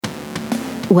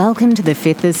Welcome to the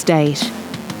Fifth Estate.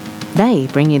 They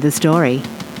bring you the story.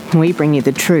 We bring you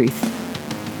the truth.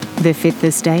 The Fifth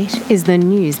Estate is the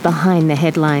news behind the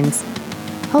headlines,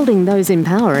 holding those in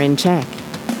power in check.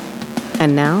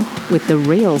 And now, with the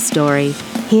real story,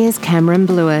 here's Cameron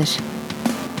Blewett.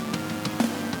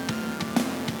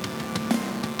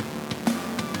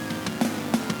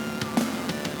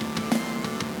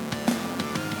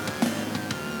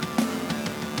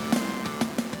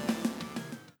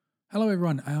 Hello,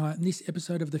 everyone. In this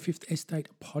episode of the Fifth Estate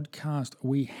podcast,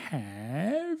 we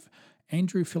have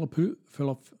Andrew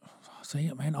Filippopoulos.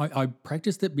 See, man, I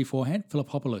practiced it beforehand.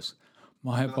 Filippopoulos.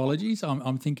 My apologies.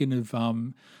 I'm thinking of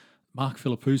Mark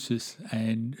Philippousis,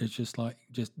 and it's just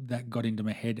that got into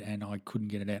my head, and I couldn't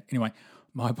get it out. Anyway,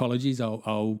 my apologies.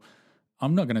 I'm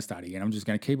not going to start again. I'm just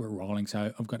going to keep it rolling.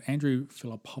 So I've got Andrew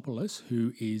Filippopoulos,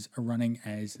 who is running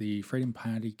as the Freedom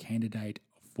Party candidate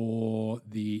for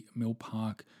the Mill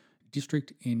Park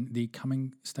district in the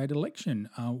coming state election.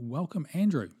 Welcome,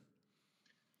 Andrew.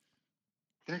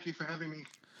 Thank you for having me,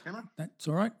 Cameron. That's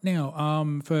all right. Now,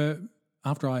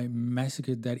 after I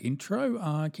massacred that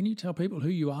intro, can you tell people who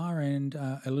you are and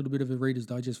a little bit of a Reader's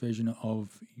Digest version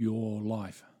of your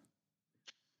life?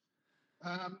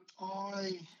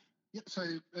 So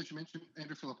as you mentioned,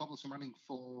 Andrew Filippopoulos, I'm running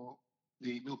for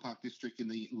the Mill Park district in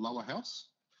the lower house.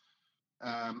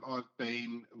 I've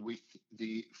been with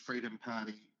the Freedom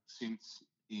Party since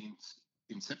its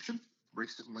inception,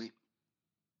 recently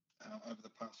over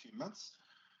the past few months.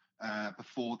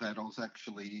 Before that, I was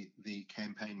actually the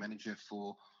campaign manager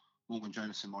for Morgan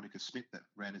Jonas and Monica Smith that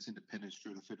ran as independents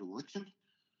during the federal election.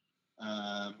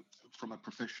 From a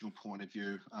professional point of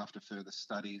view, after further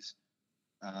studies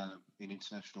in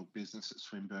international business at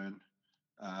Swinburne,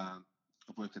 I've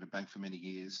worked at a bank for many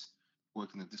years,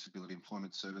 worked in the Disability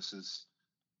Employment Services,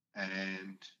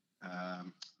 and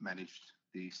managed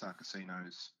the Star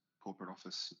Casino's corporate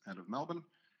office out of Melbourne.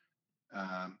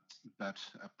 But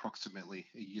approximately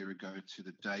a year ago to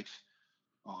the date,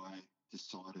 I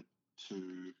decided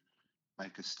to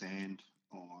make a stand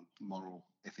on moral,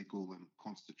 ethical and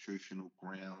constitutional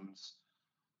grounds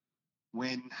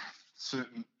when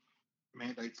certain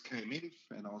mandates came in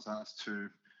and I was asked to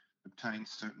obtain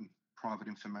certain private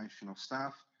information of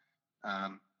staff. I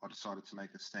decided to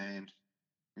make a stand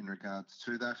in regards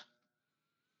to that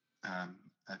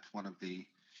at one of the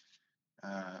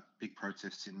big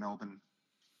protests in Melbourne,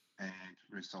 and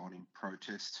resign in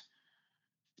protest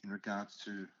in regards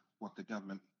to what the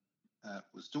government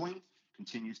was doing,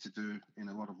 continues to do in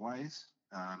a lot of ways.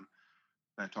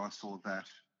 But I saw that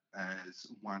as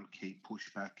one key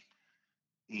pushback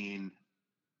in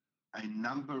a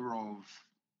number of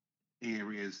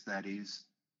areas that is,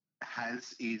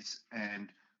 and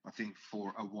I think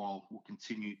for a while will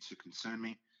continue to concern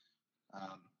me.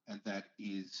 And that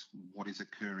is what is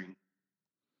occurring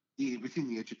within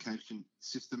the education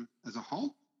system as a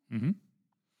whole. Mm-hmm.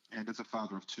 And as a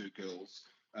father of two girls,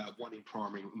 one in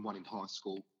primary and one in high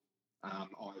school,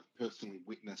 I've personally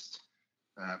witnessed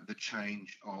the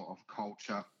change of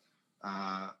culture,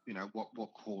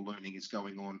 what core learning is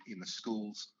going on in the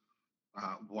schools,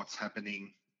 what's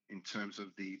happening in terms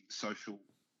of the social,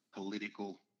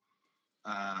 political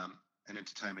and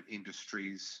entertainment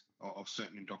industries of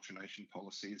certain indoctrination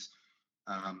policies.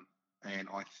 And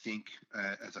I think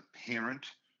as a parent,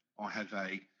 I have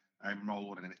a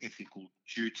moral and an ethical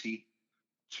duty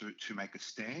to make a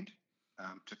stand,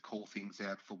 to call things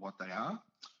out for what they are,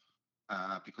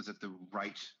 because at the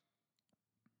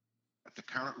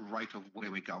current rate of where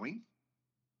we're going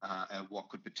and what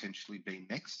could potentially be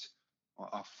next,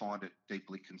 I find it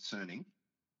deeply concerning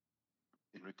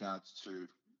in regards to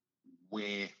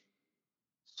where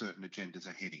certain agendas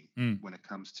are heading when it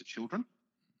comes to children.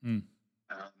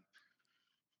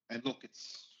 And look,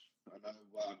 I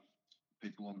know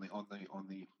people on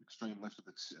the extreme left of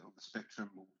the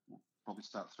spectrum will probably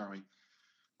start throwing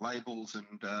labels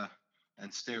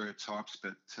and stereotypes,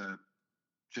 but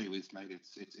gee whiz, mate,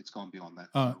 it's gone beyond that.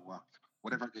 So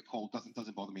whatever I get called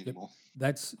doesn't bother me anymore.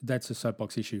 That's a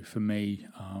soapbox issue for me.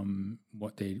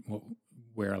 What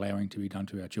we're allowing to be done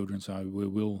to our children. So we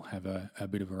will have a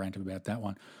bit of a rant about that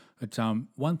one. But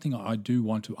one thing I do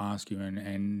want to ask you,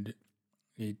 and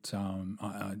it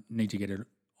I need to get it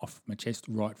off my chest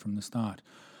right from the start.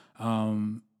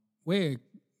 Where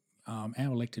our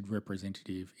elected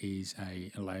representative is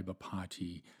a Labor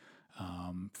Party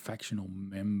factional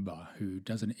member who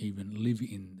doesn't even live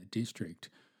in the district.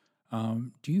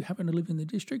 Do you happen to live in the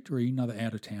district, or are you another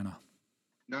out-of-towner?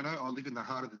 No, I live in the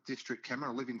heart of the district,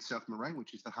 Cameron. I live in South Moraine,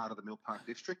 which is the heart of the Mill Park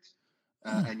district.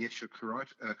 And yes, you're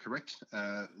correct.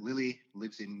 Lily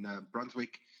lives in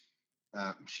Brunswick.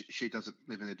 She doesn't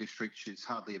live in the district. She's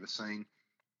hardly ever seen.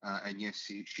 And yes,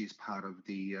 she's part of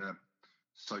the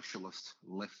socialist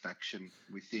left faction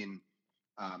within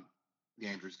the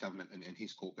Andrews government and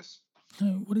his caucus.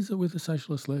 No, what is it with the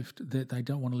socialist left that they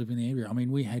don't want to live in the area? I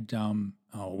mean, we had,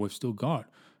 we've still got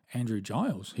Andrew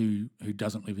Giles, who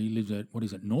doesn't live. He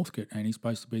lives at Northcote, and he's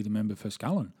supposed to be the member for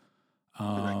Scullin.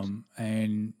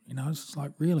 And it's just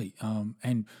like really,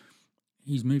 and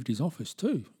he's moved his office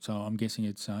too. So I'm guessing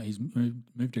it's he's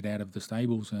moved it out of the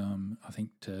stables. I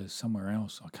think to somewhere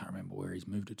else. I can't remember where he's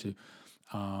moved it to,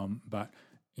 but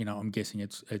I'm guessing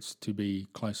it's to be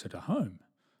closer to home.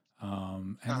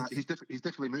 He's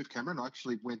definitely moved, Cameron. I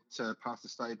actually went past the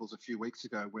stables a few weeks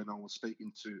ago when I was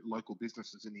speaking to local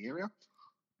businesses in the area,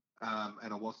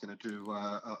 and I was going to do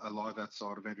a live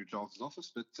outside of Andrew Giles'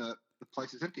 office, but the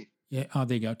place is empty. Yeah,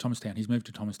 there you go, Thomastown. He's moved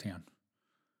to Thomastown.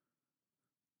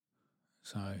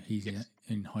 So he's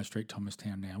in High Street,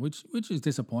 Thomastown now, which is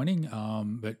disappointing.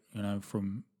 But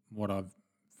from what I've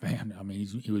found, I mean,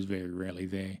 he was very rarely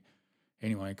there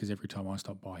anyway, because every time I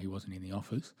stopped by, he wasn't in the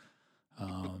office.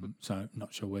 So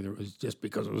not sure whether it was just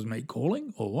because it was me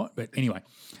calling or what, but anyway.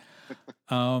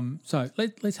 So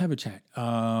let's have a chat.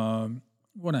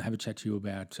 Want to have a chat to you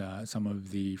about some of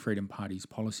the Freedom Party's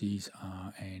policies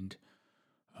and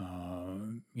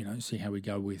see how we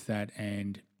go with that.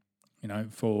 And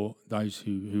for those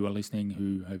who are listening,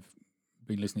 who have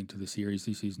been listening to the series,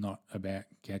 this is not about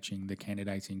catching the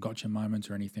candidates in gotcha moments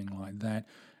or anything like that.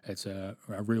 It's a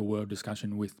real world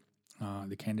discussion with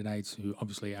the candidates who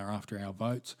obviously are after our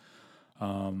votes,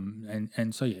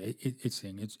 and so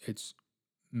it's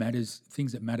matters,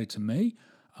 things that matter to me,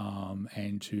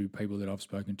 and to people that I've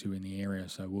spoken to in the area.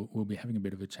 So we'll be having a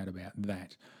bit of a chat about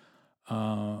that.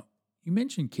 You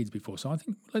mentioned kids before, so I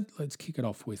think let's kick it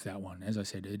off with that one. As I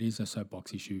said, it is a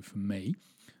soapbox issue for me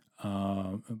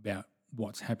about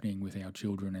what's happening with our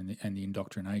children and the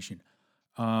indoctrination.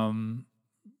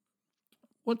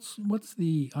 What's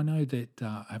the? I know that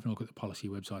having a look at the policy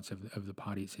websites of the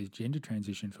party, it says gender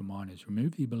transition for minors.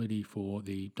 Remove the ability for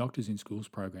the Doctors in Schools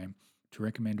program to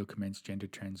recommend or commence gender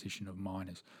transition of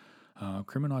minors.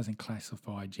 Criminalise and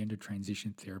classify gender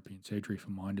transition therapy and surgery for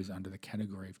minors under the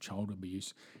category of child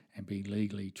abuse and be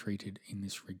legally treated in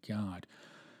this regard.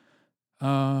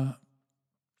 I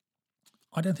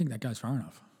don't think that goes far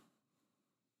enough.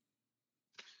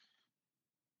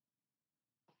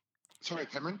 Sorry,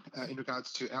 Cameron, in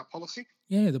regards to our policy?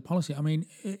 Yeah, the policy. I mean,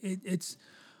 it's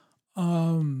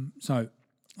so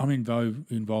I'm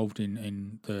involved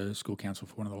in the school council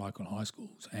for one of the local high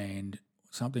schools, and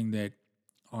something that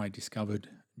I discovered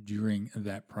during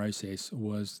that process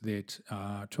was that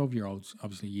 12-year-olds,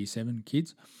 obviously year 7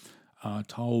 kids, are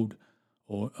told,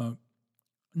 or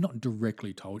not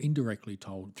directly told, indirectly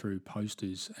told through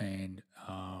posters and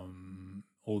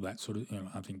all that sort of,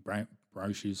 I think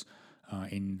brochures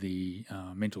in the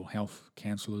mental health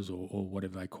counsellors or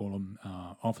whatever they call them,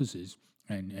 offices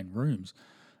and rooms,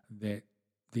 that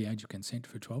the age of consent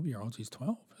for 12-year-olds is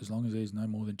 12, as long as there's no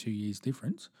more than 2 years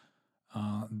difference,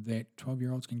 that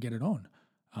 12-year-olds can get it on.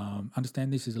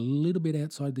 Understand this is a little bit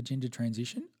outside the gender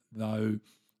transition, though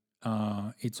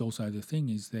it's also the thing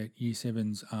is that year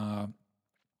 7s are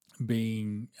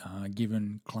being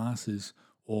given classes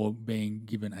or being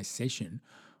given a session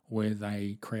where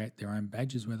they create their own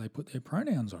badges where they put their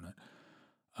pronouns on it.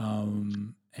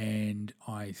 And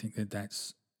I think that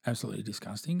that's absolutely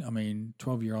disgusting. I mean,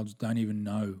 12-year-olds don't even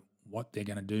know what they're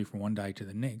going to do from one day to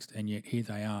the next, and yet here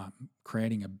they are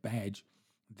creating a badge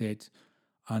that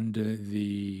under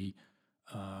the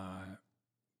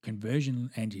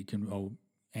anti-conversion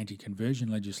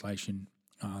legislation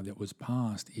that was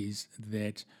passed is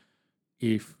that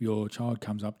if your child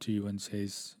comes up to you and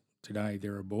says, today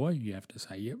they're a boy, you have to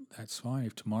say, yep, that's fine.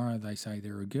 If tomorrow they say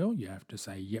they're a girl, you have to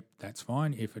say, yep, that's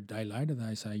fine. If a day later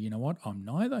they say, you know what, I'm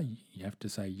neither, you have to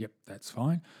say, yep, that's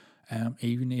fine.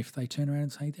 Even if they turn around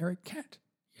and say they're a cat,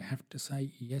 you have to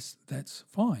say, yes, that's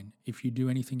fine. If you do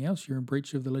anything else, you're in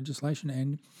breach of the legislation,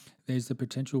 and there's the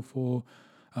potential for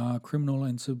criminal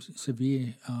and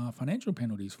severe financial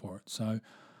penalties for it. So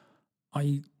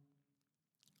I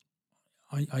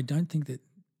don't think that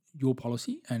your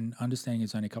policy, and understanding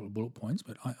it's only a couple of bullet points,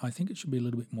 but I think it should be a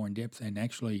little bit more in depth and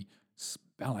actually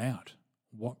spell out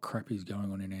what crap is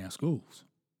going on in our schools.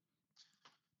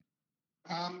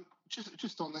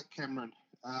 Just on that, Cameron,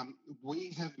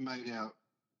 we have made our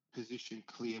position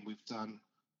clear. We've done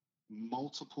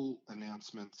multiple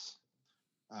announcements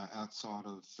outside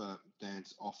of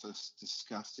Dan's office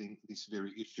discussing this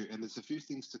very issue, and there's a few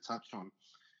things to touch on.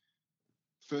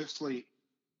 Firstly,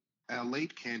 our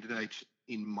lead candidate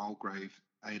in Mulgrave,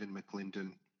 Aidan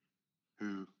McLindon,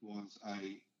 who was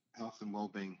a health and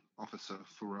wellbeing officer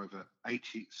for over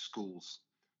 80 schools,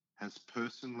 has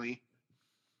personally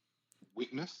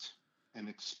witnessed and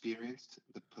experienced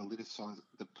the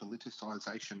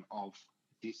politicization of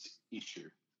this issue.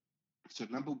 So,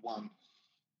 number one,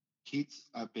 kids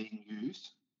are being used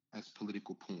as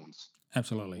political pawns.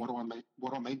 Absolutely. What do I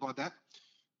mean by that?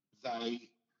 They,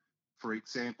 for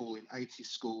example, in 80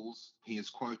 schools, he is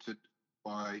quoted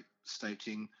by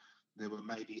stating there were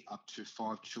maybe up to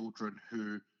 5 children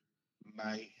who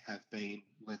may have been,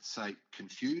 let's say,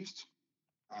 confused,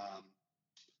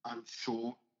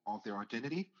 unsure of their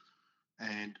identity,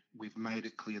 and we've made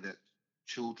it clear that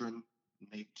children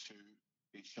need to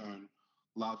be shown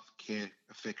love, care,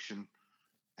 affection,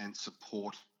 and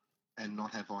support, and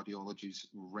not have ideologies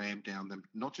rammed down them,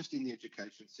 not just in the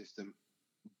education system,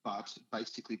 but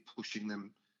basically pushing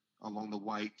them along the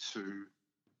way to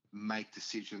make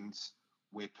decisions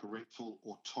where parental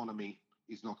autonomy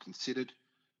is not considered,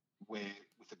 where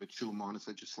with the mature minors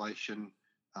legislation,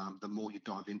 the more you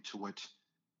dive into it,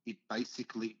 it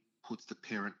basically puts the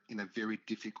parent in a very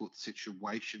difficult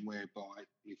situation whereby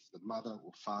if the mother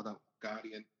or father or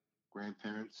guardian,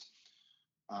 grandparents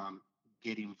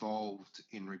get involved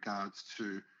in regards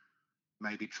to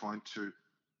maybe trying to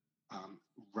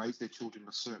raise their children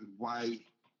a certain way,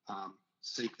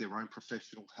 seek their own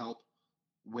professional help,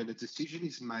 when a decision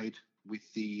is made with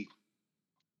the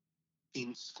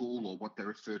in-school or what they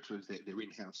refer to as their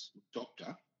in-house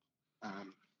doctor,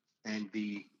 and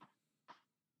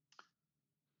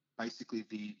basically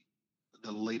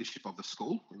the leadership of the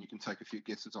school, and you can take a few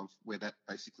guesses on where that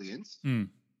basically ends.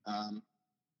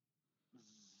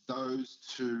 Those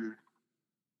two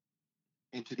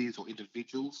entities or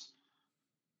individuals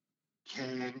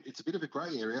it's a bit of a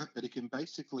grey area, but it can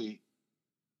basically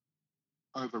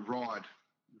override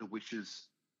the wishes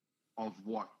of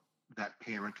what that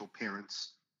parent or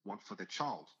parents want for their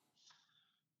child.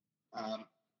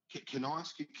 Can I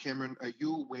ask you, Cameron, are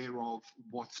you aware of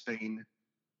what's been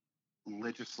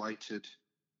legislated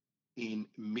in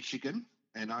Michigan?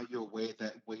 And are you aware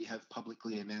that we have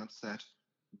publicly announced that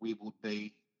we will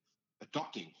be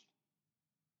adopting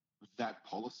that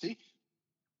policy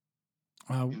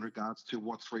in regards to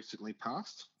what's recently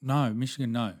passed? No,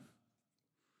 Michigan, no.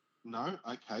 No?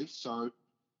 Okay, so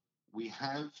we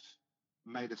have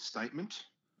made a statement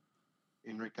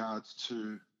in regards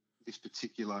to this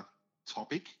particular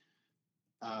topic,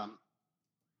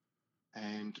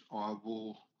 and I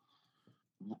would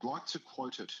like to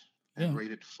quote it and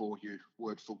read it for you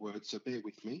word for word, so bear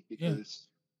with me because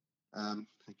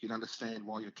you can understand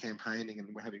why you're campaigning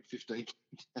and we're having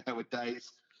 15-hour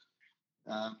days.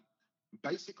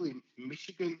 Basically,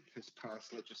 Michigan has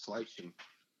passed legislation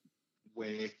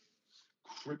where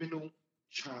criminal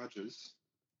charges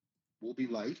will be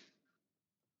laid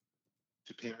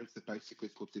to parents that basically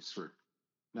put this through.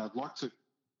 Now, I'd like to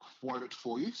quote it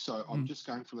for you, so I'm just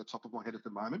going from the top of my head at the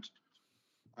moment,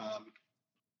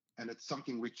 and it's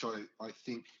something which I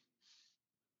think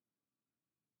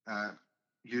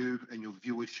you and your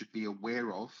viewers should be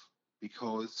aware of,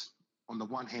 because on the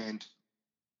one hand,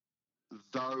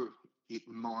 though it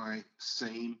might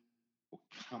seem or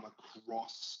come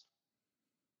across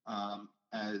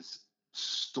as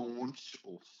staunch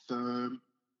or firm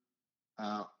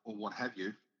or what have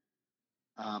you,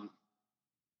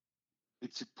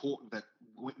 it's important that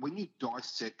when you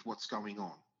dissect what's going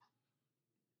on,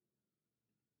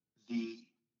 the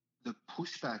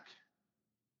pushback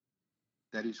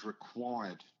that is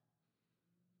required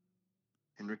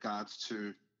in regards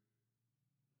to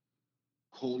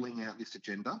calling out this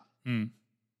agenda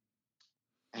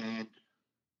and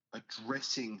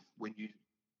addressing, when you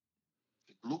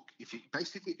look, if you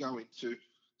basically go into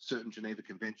certain Geneva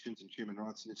Conventions and human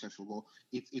rights and international law,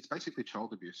 it's basically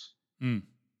child abuse.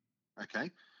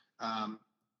 Okay?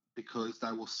 Because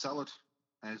they will sell it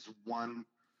as one.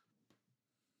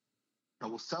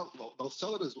 They'll sell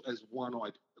it as one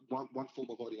form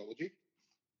of ideology.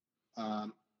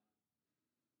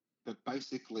 But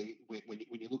basically, when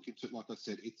you look into it, like I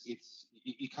said,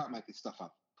 you can't make this stuff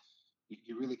up.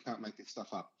 You really can't make this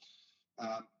stuff up.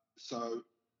 So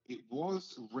it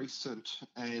was recent,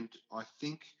 and I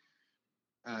think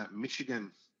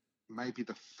Michigan may be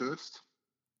the first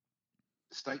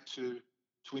state to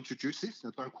introduce this.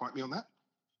 Now, don't quote me on that.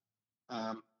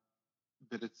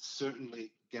 But it's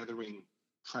certainly gathering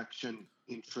traction,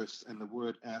 interest, and the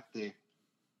word out there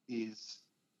is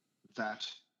that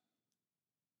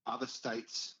other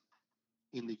states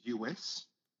in the US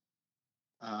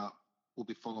will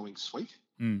be following suit.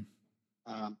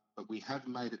 But we have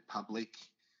made it public.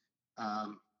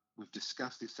 We've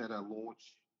discussed this at our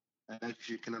launch. And as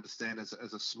you can understand, as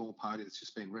a small party that's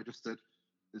just been registered,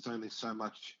 There's only so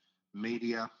much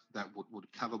media that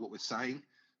would cover what we're saying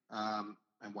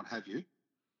and what have you.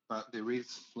 But there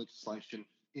is legislation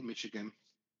in Michigan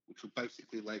which would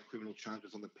basically lay criminal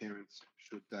charges on the parents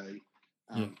should they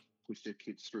push their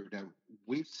kids through. Now,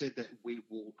 we've said that we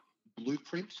will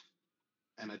blueprint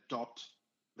and adopt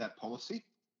that policy,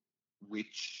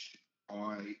 which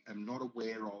I am not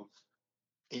aware of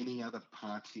any other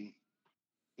party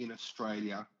in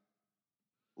Australia,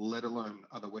 let alone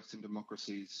other Western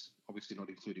democracies, obviously not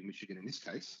including Michigan in this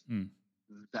case,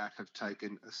 that have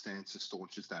taken a stance as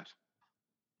staunch as that.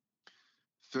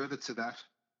 Further to that,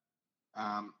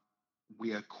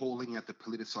 we are calling out the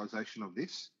politicisation of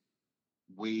this.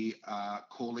 We are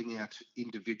calling out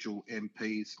individual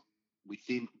MPs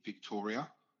within Victoria,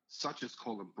 such as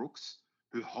Colin Brooks,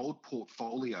 who hold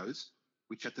portfolios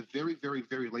which at the very, very,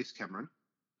 very least, Cameron,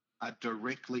 are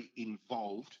directly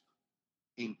involved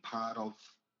in part of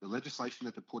the legislation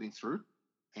that they're putting through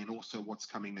and also what's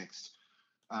coming next.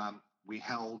 We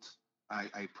held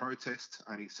a protest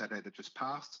only Saturday that just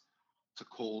passed to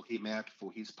call him out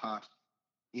for his part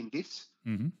in this.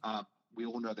 We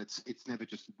all know that it's never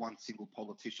just one single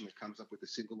politician that comes up with a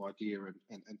single idea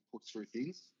and puts through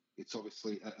things. It's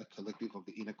obviously a collective of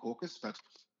the inner caucus, but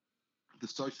the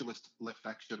socialist left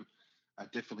faction are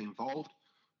definitely involved.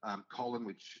 Colin,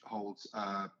 which holds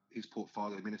his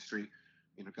portfolio ministry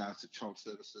in regards to child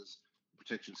services,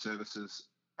 protection services,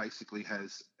 basically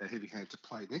has a heavy hand to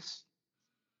play this.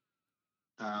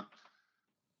 But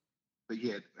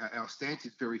yeah, our stance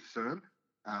is very firm.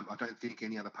 I don't think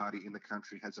any other party in the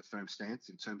country has a firm stance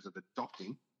in terms of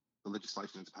adopting the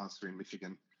legislation that's passed through in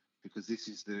Michigan, because this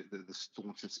is the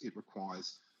staunchest it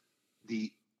requires.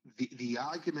 The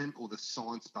argument or the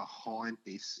science behind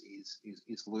this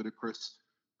is ludicrous.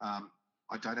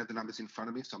 I don't have the numbers in front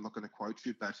of me, so I'm not going to quote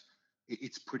you, but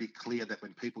it's pretty clear that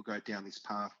when people go down this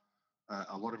path,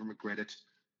 a lot of them regret it.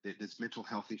 There's mental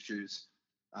health issues,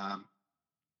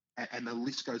 and the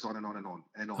list goes on and on and on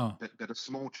and on. That a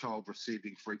small child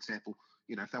receiving, for example,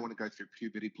 if they want to go through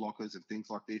puberty blockers and things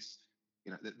like this,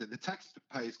 the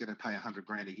taxpayer is going to pay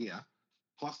 $100,000 a year,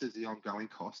 plus there's the ongoing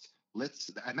cost.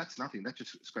 And that's nothing. That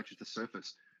just scratches the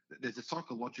surface. There's a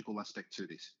psychological aspect to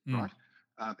this, right?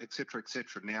 Et cetera, et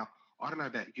cetera. Now, I don't know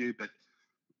about you, but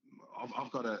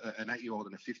I've got an 8-year-old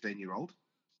and a 15-year-old.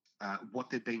 What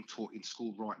they're being taught in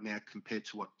school right now compared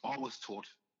to what I was taught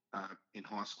in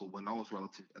high school when I was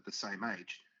relative at the same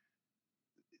age,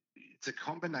 it's a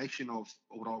combination of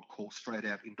what I would call straight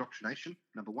out indoctrination,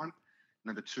 number one.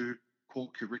 Number two,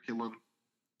 core curriculum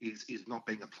is not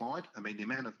being applied. I mean, the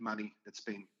amount of money that's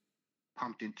been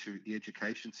pumped into the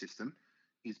education system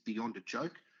is beyond a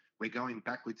joke. We're going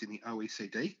backwards in the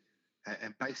OECD,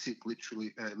 and basic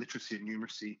literacy and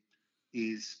numeracy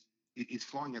is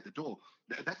flying out the door.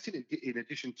 That's in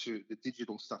addition to the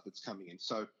digital stuff that's coming in.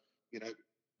 So,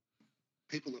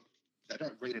 people, they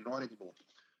don't read and write anymore.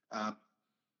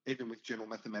 Even with general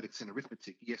mathematics and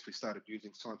arithmetic, yes, we started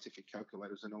using scientific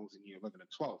calculators when I was in year 11 and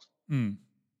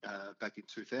 12 back in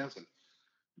 2000.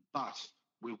 But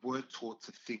we were taught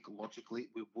to think logically.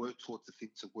 We were taught to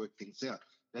think to work things out.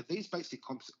 Now, these basic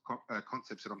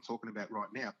concepts that I'm talking about right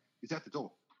now is out the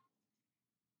door.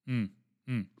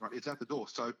 Right, it's out the door.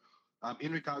 So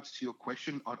in regards to your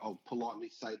question, I'll politely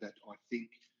say that I think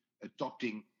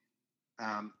adopting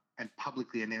and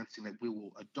publicly announcing that we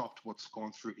will adopt what's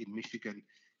gone through in Michigan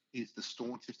is the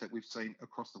staunchest that we've seen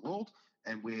across the world,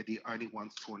 and we're the only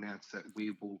ones to announce that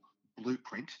we will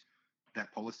blueprint that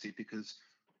policy, because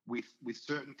with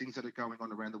certain things that are going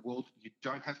on around the world, you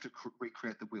don't have to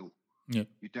recreate the wheel.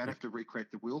 You don't have to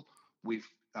recreate the wheel. We've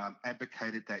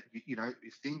advocated that,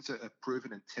 if things are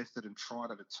proven and tested and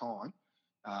tried at a time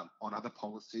on other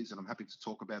policies, and I'm happy to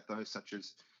talk about those, such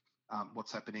as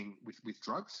what's happening with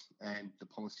drugs and the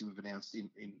policy we've announced in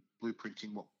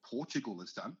blueprinting what Portugal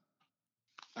has done,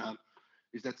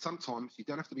 is that sometimes you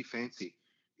don't have to be fancy.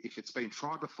 If it's been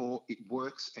tried before, it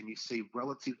works, and you see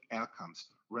relative outcomes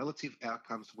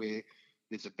where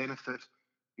there's a benefit,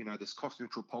 there's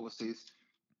cost-neutral policies.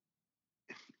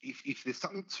 If there's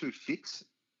something to fix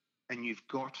and you've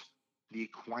got the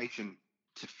equation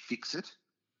to fix it,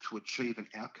 to achieve an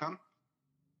outcome,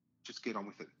 just get on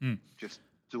with it. Just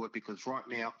do it, because right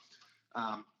now,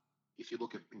 if you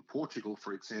look at in Portugal,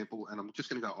 for example, and I'm just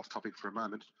going to go off topic for a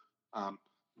moment,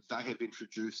 they have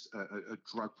introduced a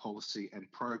drug policy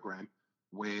and program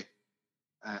where,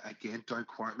 again, don't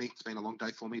quote me, it's been a long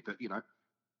day for me, but,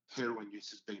 heroin use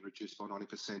has been reduced by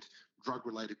 90%.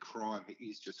 Drug-related crime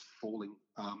is just falling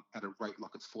at a rate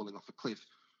like it's falling off a cliff.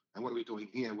 And what are we doing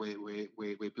here?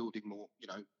 We're building more,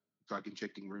 drug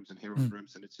injecting rooms and heroin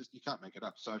rooms, and it's just, you can't make it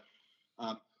up. So,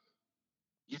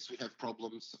 yes, we have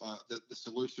problems. The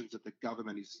solutions that the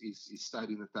government is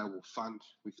stating that they will fund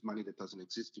with money that doesn't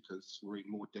exist because we're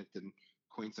in more debt than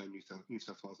Queensland, New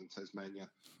South Wales, and Tasmania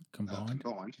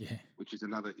combined, Yeah. which is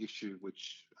another issue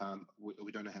which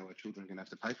we don't know how our children are going to have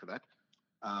to pay for that.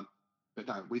 But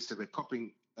no, we said we're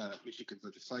copying Michigan's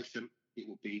legislation. It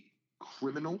will be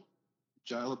criminal,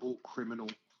 jailable criminal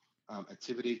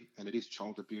activity, and it is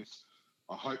child abuse.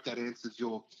 I hope that answers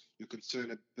your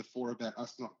concern before about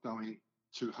us not going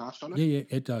too harsh on it. Yeah,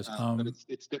 it does. But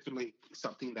it's definitely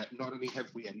something that not only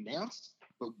have we announced,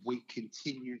 but we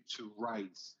continue to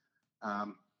raise,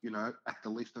 at the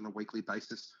least on a weekly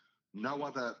basis. No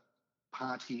other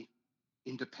party,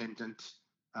 independent,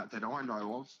 that I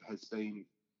know of has been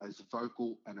as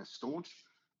vocal and as staunch.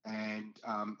 And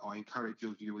I encourage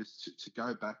your viewers to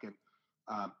go back and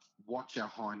watch our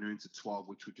high noons at 12,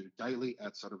 which we do daily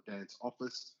outside of Dan's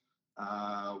office.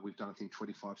 We've done, I think,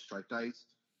 25 straight days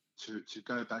to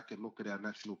go back and look at our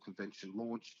national convention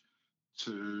launch,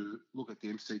 to look at the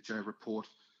MCJ report,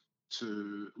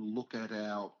 to look at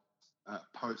our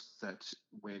posts that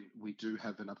when we do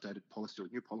have an updated policy or a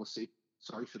new policy,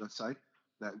 so should I say,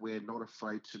 that we're not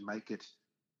afraid to make it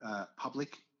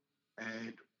public,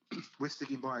 and we're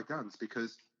sticking by our guns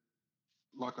because,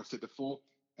 like I said before,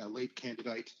 our lead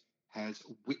candidate has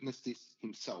witnessed this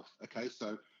himself. Okay,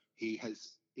 so he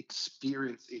has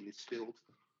experience in this field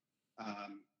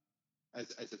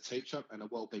as a teacher and a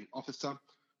wellbeing officer.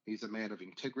 He's a man of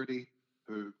integrity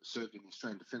who served in the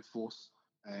Australian Defence Force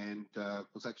and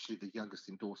was actually the youngest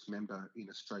endorsed member in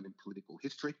Australian political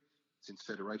history since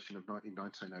Federation in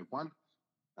 1901.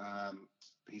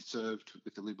 He served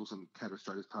with the Liberals and Counter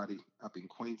Australia's Party up in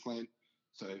Queensland.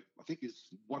 So I think he's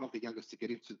one of the youngest to get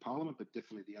into Parliament, but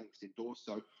definitely the youngest endorsed.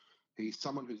 So he's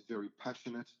someone who's very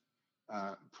passionate,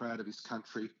 proud of his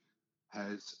country,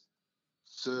 has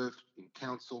served in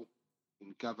council,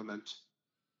 in government,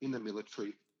 in the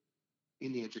military,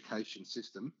 in the education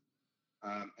system.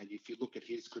 And if you look at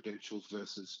his credentials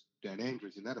versus Dan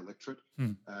Andrews in that electorate,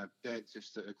 Dan's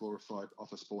just a glorified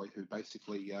office boy who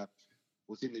basically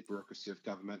was in the bureaucracy of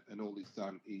government, and all he's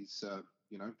done is,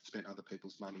 spent other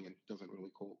people's money and doesn't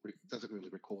really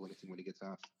recall anything when he gets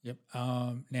asked. Yep.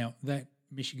 Now, that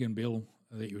Michigan bill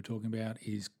that you were talking about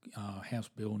is House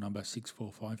Bill number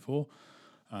 6454.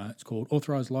 It's called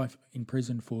Authorised Life in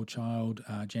Prison for Child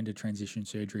Gender Transition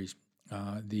Surgeries.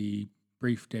 The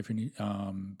brief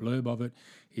blurb of it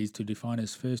is to define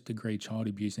as first-degree child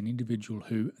abuse an individual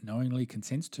who knowingly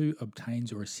consents to,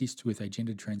 obtains or assists with a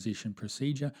gender transition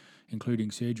procedure, including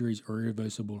surgeries or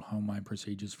irreversible hormone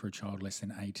procedures for a child less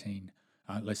than age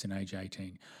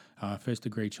 18.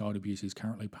 First-degree child abuse is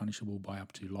currently punishable by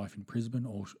up to life in prison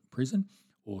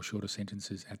or shorter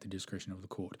sentences at the discretion of the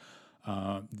court.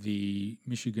 The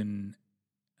Michigan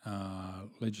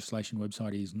legislation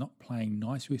website is not playing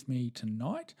nice with me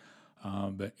tonight,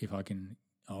 but if I can,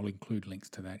 I'll include links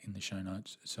to that in the show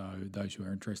notes so those who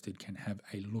are interested can have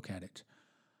a look at it.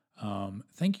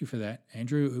 Thank you for that,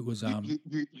 Andrew. It was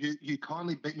you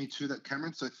kindly beat me to that,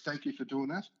 Cameron. So thank you for doing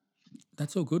that.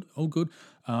 That's all good. All good.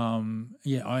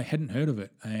 I hadn't heard of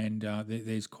it, and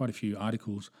there's quite a few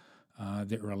articles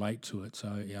that relate to it.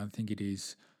 So yeah, I think it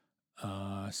is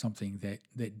something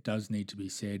that does need to be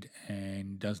said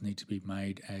and does need to be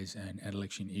made as an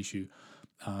election issue.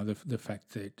 The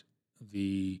fact that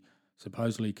the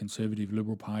supposedly conservative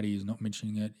Liberal Party is not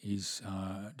mentioning it is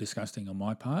disgusting on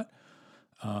my part.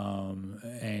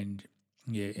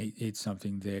 It's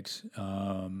something that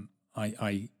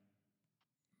I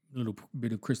little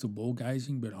bit of crystal ball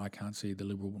gazing, but I can't see the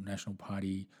Liberal National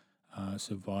Party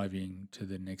surviving to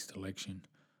the next election,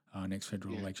 next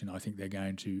federal election. I think they're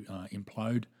going to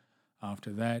implode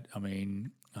after that. I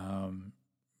mean, I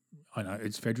know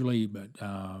it's federally, but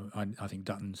I think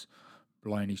Dutton's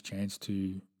blown his chance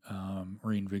to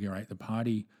reinvigorate the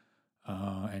party,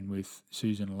 and with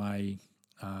Susan Ley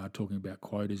talking about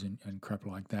quotas and crap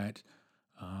like that,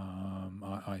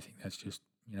 I think that's just,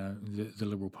 the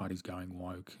Liberal Party's going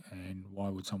woke, and why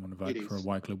would someone vote for a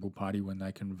woke Liberal Party when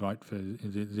they can vote for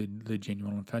the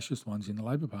genuine and fascist ones in the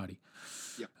Labor Party?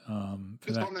 Yeah.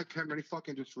 Just on that, Cameron, if I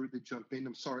can just really jump in,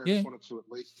 I'm sorry, I just wanted to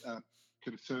at least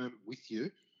confirm with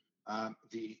you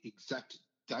the exact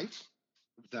date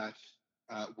that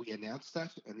we announced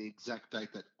that, and the exact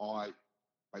date that I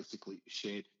basically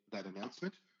shared that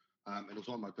announcement. And it was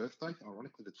on my birthday,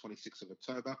 ironically, the 26th of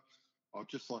October. I'd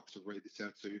just like to read this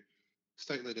out to you.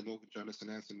 State Leader Morgan Jonas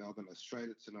announced in Melbourne,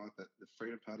 Australia tonight that the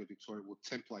Freedom Party of Victoria will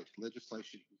template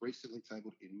legislation recently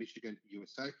tabled in Michigan,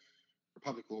 USA.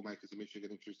 Republic lawmakers in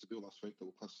Michigan introduced a bill last week that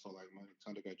will classify minors to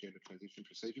undergo gender transition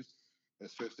procedures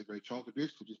as first-degree child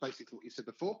abuse, which is basically what you said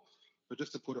before. But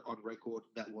just to put it on record,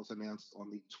 that was announced on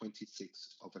the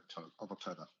 26th of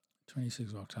October. 26th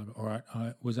of October. All right.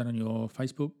 Was that on your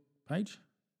Facebook page?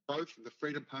 Both the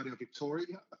Freedom Party of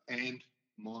Victoria and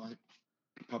my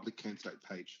public candidate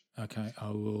page. Okay,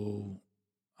 I will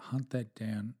hunt that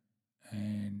down,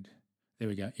 and there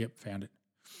we go. Yep, found it.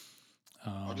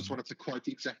 I just wanted to quote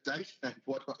the exact date and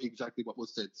exactly what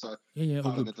was said. So all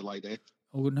pardon good. the delay there.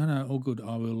 All good. No, all good.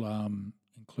 I will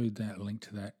include that link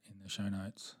to that in the show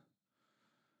notes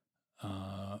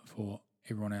for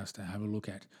everyone else to have a look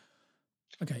at.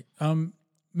 Okay,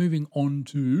 moving on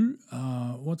to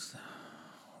what's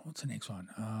the next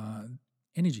one?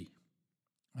 Energy.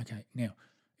 Okay, now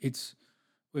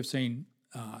we've seen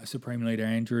Supreme Leader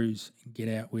Andrews get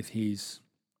out with his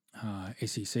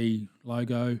SEC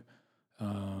logo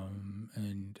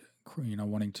and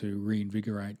wanting to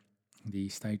reinvigorate the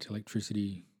State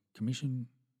Electricity Commission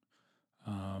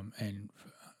and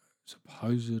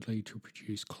supposedly to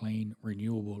produce clean,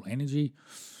 renewable energy.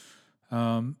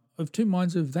 Of two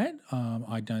minds of that,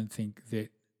 I don't think that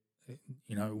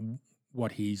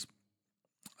what he's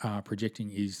projecting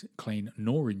is clean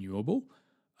nor renewable,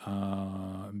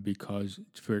 because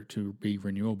for it to be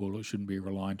renewable, it shouldn't be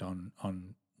reliant on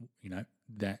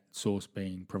that source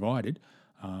being provided.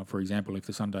 For example, if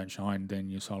the sun don't shine, then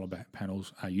your solar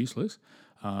panels are useless.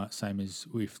 Same as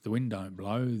if the wind don't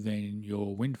blow, then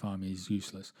your wind farm is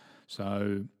useless.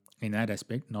 So in that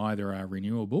aspect, neither are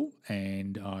renewable,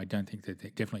 and I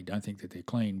definitely don't think that they're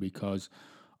clean because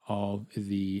of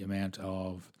the amount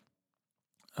of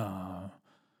I'm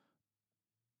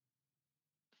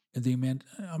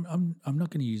not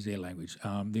going to use their language.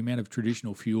 The amount of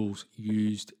traditional fuels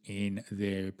used in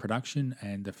their production,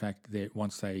 and the fact that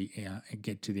once they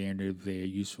get to the end of their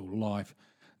useful life,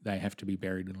 they have to be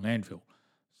buried in landfill.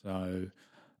 So,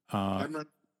 Cameron,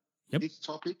 yep. This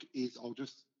topic is, I'll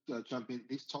just jump in.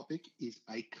 This topic is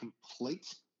a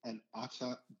complete and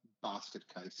utter basket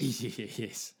case.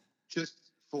 Yes.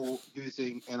 Just for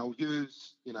using, and I'll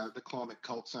use, the climate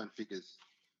cult zone figures.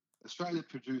 Australia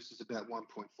produces about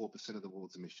 1.4% of the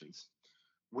world's emissions.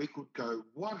 We could go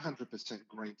 100%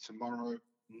 green tomorrow,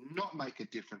 not make a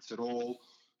difference at all.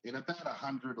 In about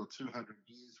 100 or 200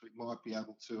 years, we might be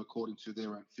able to, according to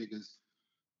their own figures,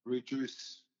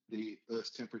 reduce the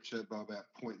Earth's temperature by about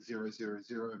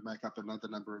 0.000 and make up another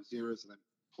number of zeros and then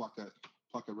pluck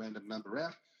a random number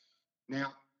out.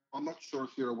 Now, I'm not sure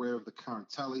if you're aware of the current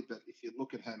tally, but if you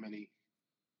look at how many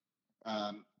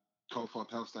coal-fired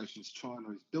power stations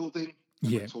China is building,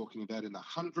 we're talking about in the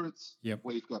hundreds. Yep.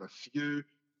 We've got a few.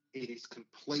 It is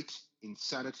complete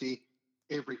insanity.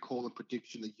 Every call and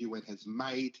prediction the UN has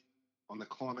made on the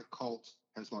climate cult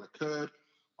has not occurred.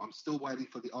 I'm still waiting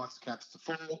for the ice caps to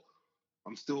fall.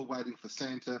 I'm still waiting for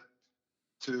Santa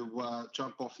to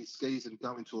jump off his skis and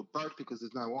go into a boat because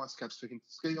there's no ice caps for him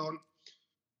to ski on.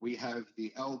 We have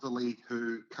the elderly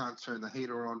who can't turn the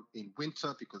heater on in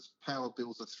winter because power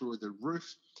bills are through the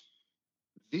roof.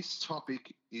 This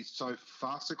topic is so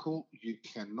farcical, you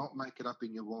cannot make it up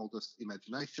in your wildest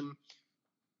imagination.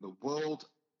 The world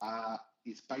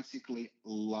is basically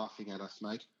laughing at us,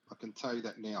 mate. I can tell you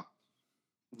that now.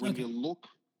 When you look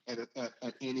at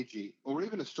energy, or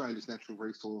even Australia's natural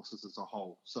resources as a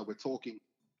whole, so we're talking,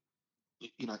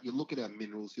 you look at our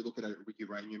minerals, you look at our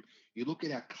uranium, you look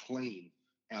at our clean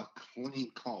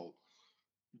coal.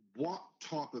 What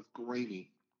type of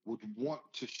greenie would want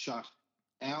to shut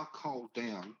our coal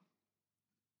down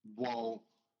while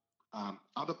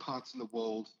other parts in the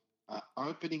world are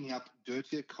opening up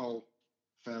dirtier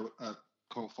coal-fired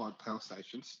power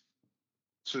stations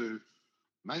to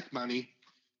make money,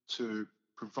 to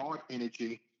provide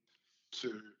energy,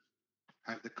 to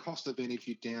have the cost of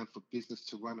energy down for business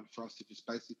to run and for us to just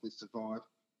basically survive?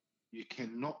 You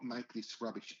cannot make this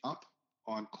rubbish up.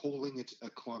 I'm calling it a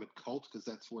climate cult because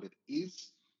that's what it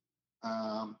is.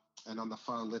 And on the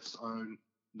far left's own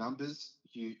numbers,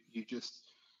 you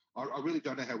just, I really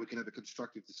don't know how we can have a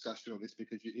constructive discussion on this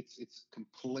because it's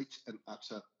complete and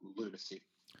utter lunacy.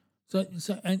 So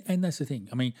and that's the thing.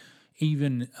 I mean,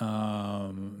 even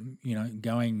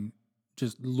going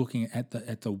just looking at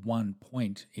the one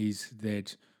point is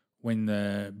that when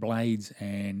the blades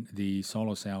and the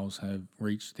solar cells have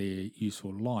reached their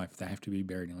useful life, they have to be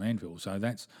buried in landfill. So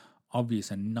that's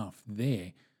obvious enough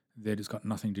there that it's got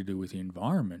nothing to do with the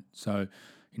environment. So,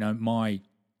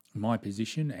 my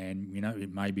position, and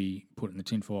it may be putting the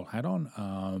tinfoil hat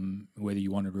on, whether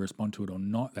you wanted to respond to it or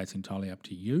not, that's entirely up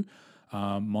to you.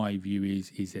 My view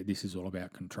is that this is all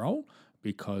about control,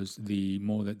 because the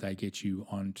more that they get you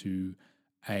onto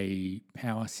a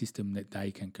power system that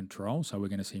they can control, so we're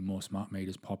going to see more smart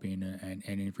meters pop in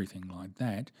and everything like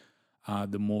that,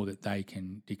 the more that they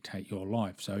can dictate your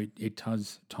life. So it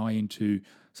does tie into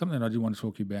something that I do want to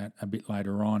talk to you about a bit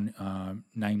later on,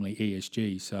 namely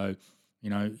ESG. So,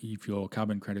 if your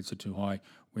carbon credits are too high,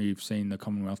 we've seen the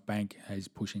Commonwealth Bank is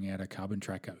pushing out a carbon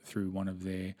tracker through one of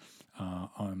their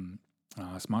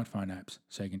smartphone apps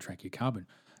so you can track your carbon.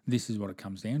 This is what it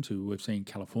comes down to. We've seen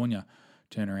California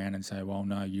turn around and say, well,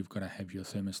 no, you've got to have your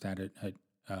thermostat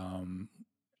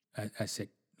at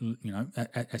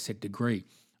a set degree,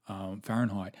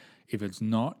 Fahrenheit. If it's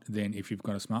not, then if you've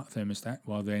got a smart thermostat,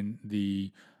 well, then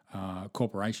the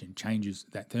corporation changes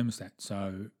that thermostat.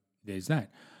 So there's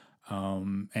that.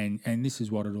 And this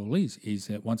is what it all is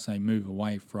that once they move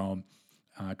away from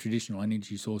traditional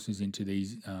energy sources into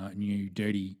these new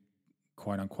dirty,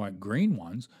 quote-unquote, green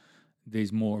ones,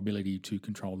 there's more ability to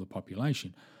control the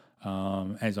population.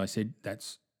 As I said,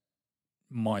 that's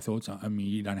my thoughts. I mean,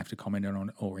 you don't have to comment on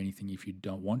it or anything if you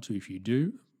don't want to. If you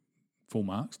do, full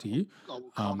marks to you. I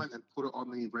will comment and put it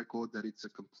on the record that it's a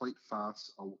complete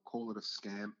farce. I will call it a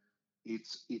scam.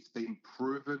 It's been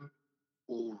proven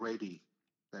already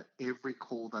that every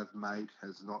call they've made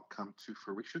has not come to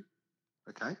fruition.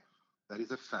 Okay? That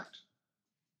is a fact.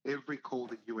 Every call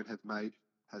that UN have made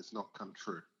has not come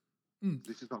true.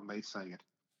 This is not me saying it.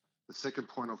 The second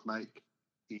point I'll make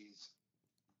is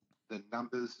the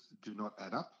numbers do not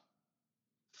add up.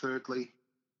 Thirdly,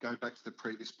 going back to the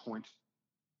previous point,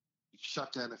 you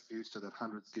shut down a few so that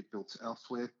hundreds get built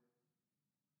elsewhere.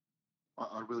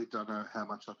 I really don't know how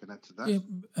much I can add to that. Yeah,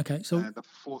 okay. So, and the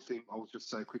fourth thing I'll just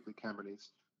say quickly, Cameron,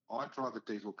 is I drive a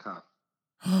diesel car.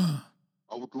 I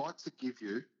would like to give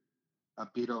you a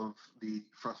bit of the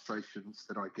frustrations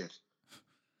that I get.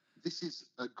 This is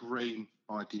a green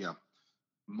idea.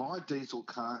 My diesel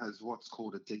car has what's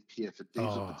called a DPF, a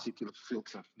diesel particulate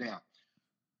filter. Now,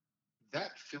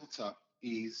 that filter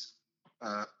is,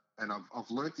 and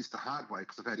I've learned this the hard way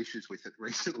because I've had issues with it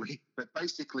recently, but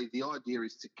basically the idea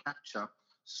is to capture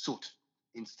soot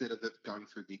instead of it going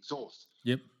through the exhaust.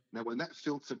 Yep. Now, when that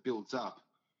filter builds up,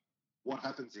 what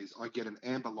happens is I get an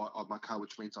amber light on my car,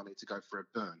 which means I need to go for a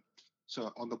burn.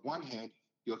 So on the one hand,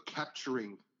 you're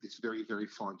capturing this very, very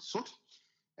fine soot,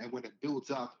 and when it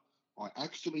builds up, I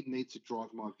actually need to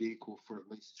drive my vehicle for at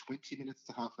least 20 minutes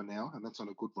to half an hour, and that's on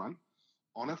a good run,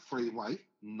 on a freeway,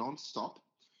 non-stop.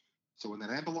 So when that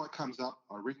amber light comes up,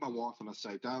 I ring my wife and I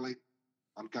say, darling,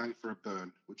 I'm going for a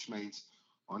burn, which means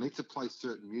I need to play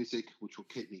certain music which will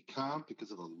keep me calm because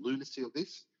of the lunacy of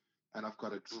this, and I've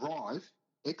got to drive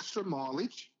extra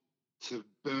mileage to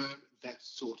burn that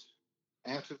soot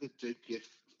out of the DPF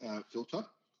filter,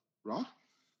 right,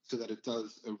 so that it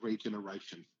does a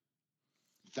regeneration.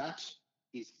 That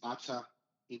is utter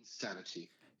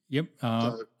insanity. Yep,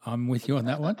 I'm with you on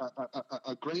that one.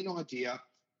 A green idea,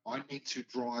 I need to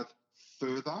drive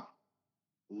further,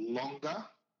 longer,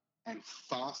 and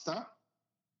faster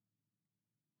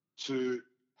to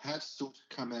have soot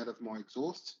come out of my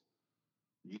exhaust.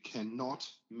 You cannot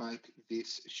make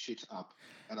this shit up.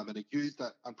 And I'm going to use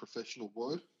that unprofessional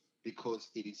word because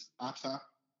it is utter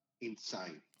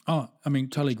insane. Oh, I mean,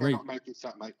 totally agree. You cannot make this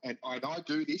up, mate. And I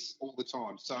do this all the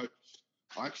time. So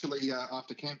I actually,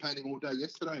 after campaigning all day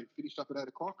yesterday and finished up at 8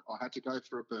 o'clock, I had to go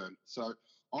for a burn. So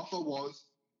off I was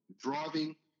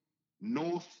driving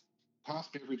north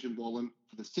past Beveridge and Wallen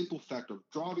for the simple fact of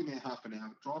driving there half an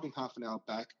hour, driving half an hour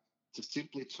back to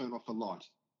simply turn off a light.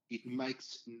 It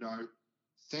makes no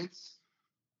sense.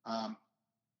 But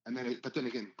then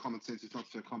again, common sense is not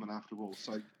so common after all.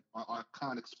 So I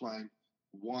can't explain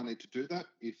why I need to do that.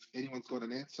 If anyone's got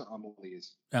an answer, I'm all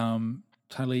ears.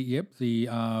 Totally. Yep. The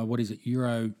what is it?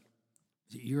 Euro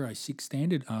 6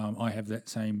 standard. I have that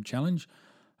same challenge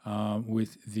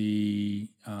with the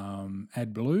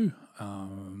AdBlue.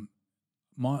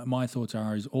 My thoughts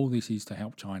is all this is to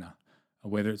help China.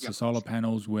 Whether it's the solar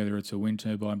panels, whether it's the wind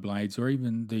turbine blades, or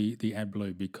even the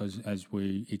AdBlue, because as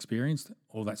we experienced,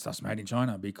 all that stuff's made in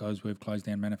China because we've closed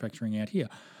down manufacturing out here.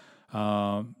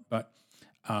 But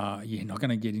not going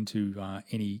to get into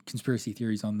any conspiracy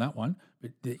theories on that one.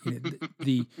 But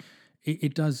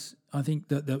it does. I think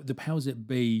the powers that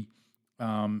be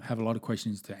have a lot of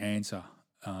questions to answer,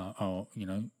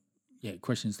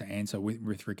 questions to answer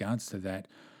with regards to that.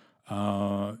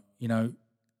 I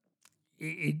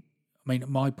mean,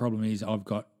 my problem is I've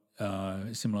got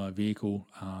a similar vehicle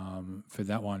for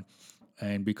that one,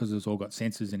 and because it's all got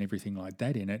sensors and everything like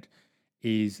that in it,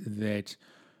 is that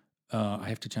I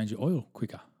have to change the oil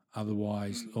quicker.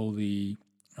 Otherwise, all the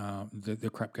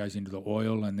crap goes into the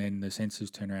oil, and then the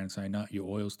sensors turn around and say, no, your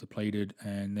oil's depleted,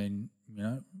 and then,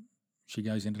 she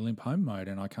goes into limp home mode,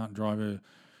 and I can't drive her,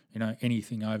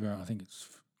 anything over, I think it's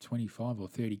 25 or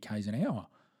 30 Ks an hour.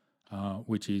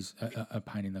 which is a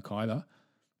pain in the kyber.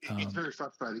 It's very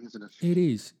frustrating, isn't it? It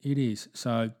is. It is.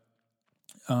 So,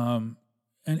 and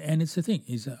it's the thing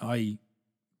is that I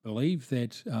believe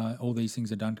that all these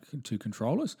things are done to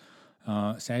control us.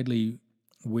 Sadly,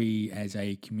 we as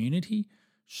a community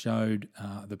showed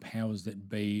the powers that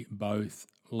be both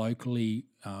locally,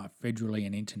 federally,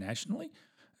 and internationally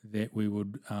that we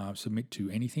would submit to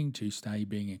anything to stay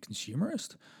being a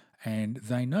consumerist, and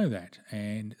they know that,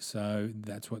 and so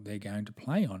that's what they're going to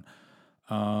play on.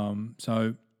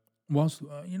 So, whilst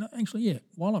actually, yeah,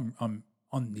 while I'm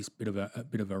on this bit of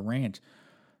a rant,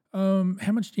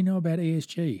 how much do you know about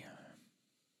ESG?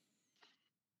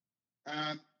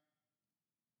 Um,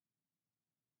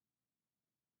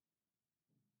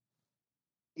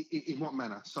 in what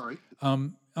manner? Sorry.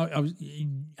 Have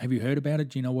you heard about it?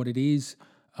 Do you know what it is?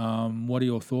 What are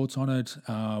your thoughts on it?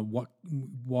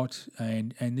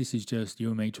 And this is just you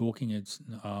and me talking. It's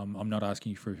I'm not asking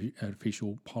you for an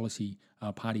official policy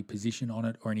party position on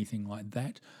it or anything like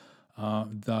that.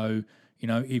 Though,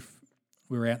 if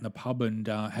we're out in the pub and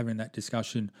having that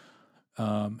discussion,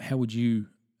 how would you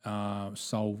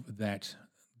solve that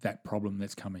problem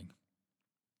that's coming?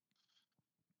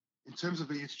 In terms of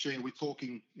ESG, are we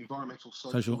talking environmental,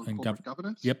 social, Social and corporate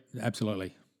governance? Yep,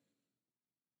 absolutely.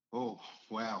 Oh,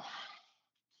 wow.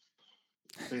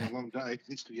 It's been a long day.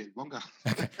 This could get longer.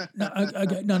 Okay.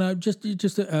 No. Just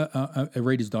a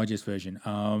Reader's Digest version.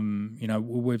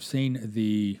 We've seen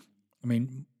the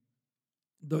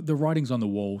writings on the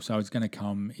wall. So it's going to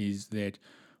come is that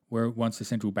once the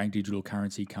central bank digital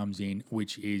currency comes in,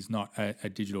 which is not a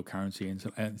digital currency and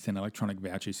it's an electronic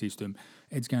voucher system,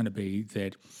 it's going to be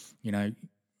that,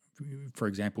 for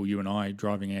example, you and I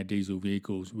driving our diesel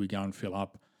vehicles, we go and fill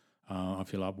up. I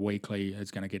fill up weekly.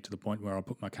 It's going to get to the point where I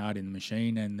put my card in the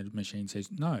machine and the machine says,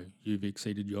 no, you've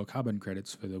exceeded your carbon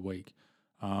credits for the week.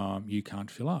 You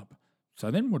can't fill up. So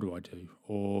then what do I do?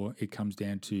 Or it comes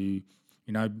down to,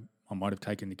 I might have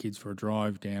taken the kids for a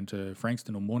drive down to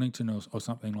Frankston or Mornington or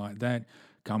something like that,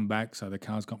 come back. So the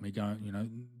car's got me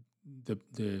going, the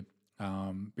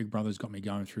Big Brother's got me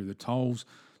going through the tolls.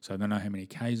 So they know how many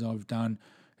Ks I've done.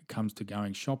 It comes to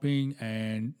going shopping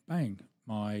and bang,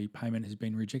 my payment has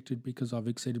been rejected because I've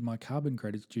exceeded my carbon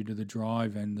credits due to the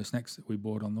drive and the snacks that we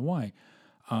bought on the way.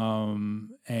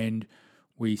 And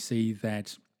we see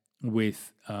that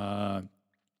with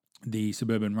the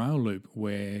suburban rail loop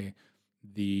where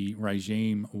the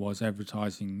regime was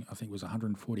advertising, I think it was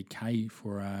 140K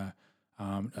for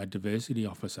a diversity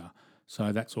officer.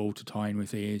 So that's all to tie in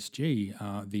with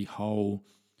ESG, the whole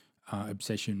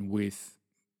obsession with,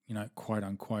 quote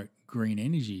unquote, green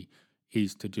energy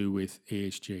is to do with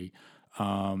ESG.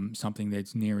 Something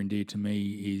that's near and dear to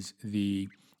me is the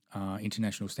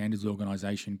International Standards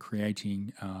Organization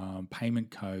creating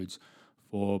payment codes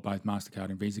for both MasterCard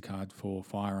and Visa card for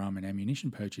firearm and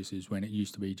ammunition purchases when it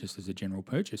used to be just as a general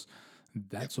purchase.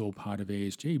 That's all part of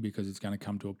ESG because it's going to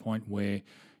come to a point where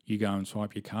you go and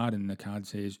swipe your card and the card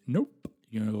says, nope,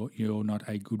 you're not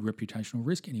a good reputational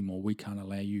risk anymore. We can't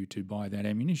allow you to buy that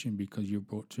ammunition because you've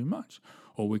bought too much.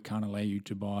 Or we can't allow you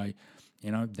to buy,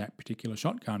 that particular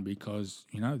shotgun because,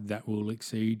 that will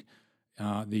exceed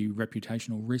the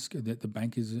reputational risk that the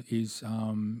bank is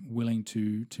willing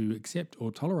to accept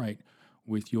or tolerate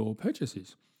with your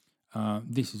purchases.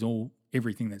 This is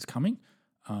everything that's coming.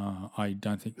 I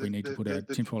don't think we need to put our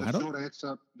tinfoil hat on.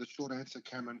 The short answer,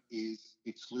 Cameron, is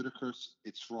it's ludicrous.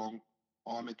 It's wrong.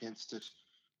 I'm against it.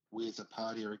 We as a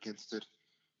party are against it.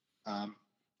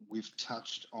 We've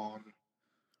touched on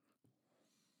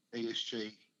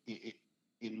ESG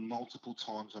in multiple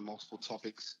times on multiple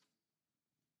topics.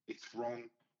 It's wrong.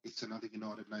 It's another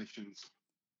United Nations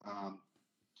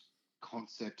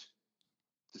concept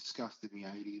discussed in the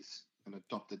 80s and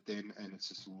adopted then, and it's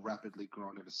just rapidly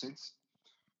grown ever since.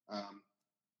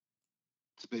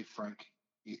 To be frank,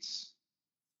 it's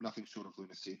nothing short of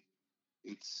lunacy.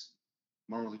 It's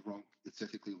morally wrong. It's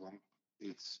ethically wrong.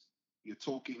 You're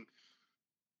talking,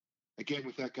 again,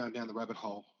 without going down the rabbit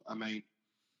hole,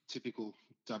 typical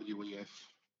WEF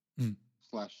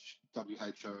slash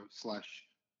WHO slash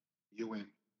UN,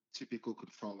 typical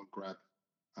control and grab,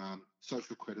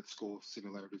 social credit score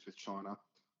similarities with China.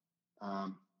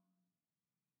 I'm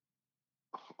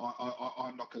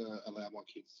not going to allow my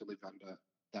kids to live under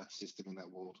that system in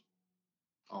that world.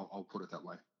 I'll put it that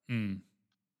way.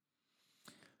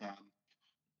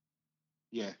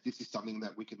 This is something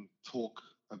that we can talk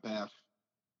about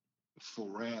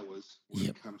for hours when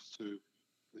it comes to,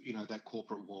 that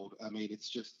corporate world. It's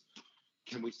just,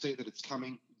 can we see that it's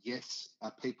coming? Yes.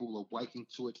 Are people awaking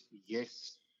to it?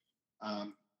 Yes. I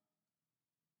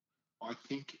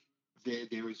think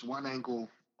there is one angle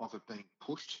of it being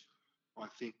pushed, I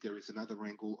think there is another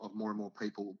angle of more and more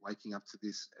people waking up to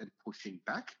this and pushing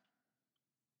back.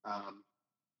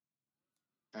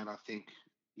 And I think,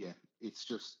 it's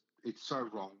so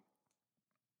wrong.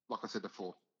 Like I said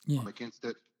before, Yeah. I'm against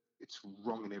it. It's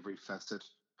wrong in every facet,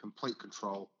 complete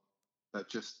control. But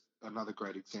just another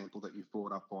great example that you've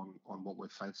brought up on what we're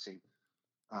facing.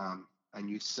 And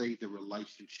you see the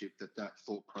relationship that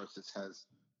thought process has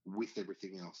with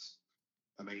everything else.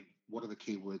 I mean, what are the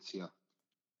key words here?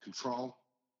 Control,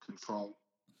 control,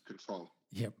 control.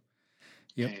 Yep.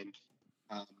 And,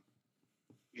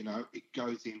 it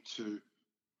goes into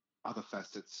other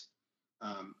facets.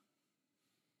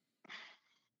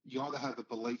 You either have a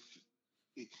belief,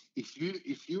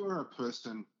 if you are a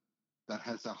person that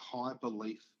has a higher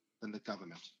belief than the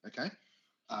government, okay,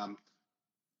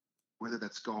 whether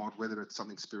that's God, whether it's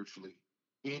something spiritually,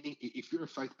 if you're a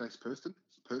faith-based person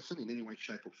in any way,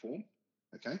 shape, or form,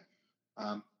 okay,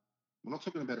 we're not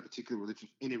talking about a particular religion,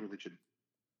 any religion.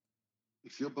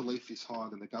 If your belief is higher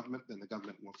than the government, then the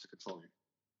government wants to control you.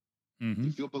 Mm-hmm.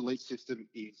 If your belief system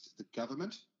is the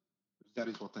government, that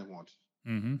is what they want.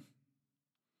 Mm-hmm.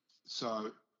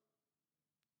 So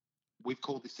we've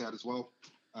called this out as well.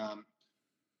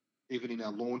 Even in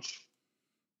our launch,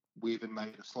 we even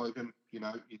made a slogan. You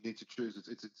need to choose.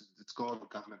 It's God or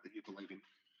government that you believe in.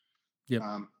 Yep.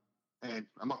 And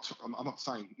I'm not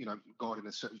saying God in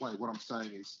a certain way. What I'm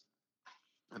saying is,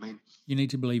 you need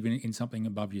to believe in something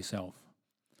above yourself.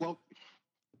 Well,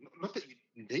 not that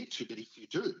you need to, but if you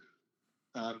do,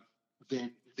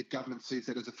 then the government sees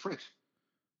that as a threat.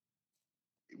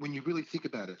 When you really think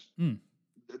about it,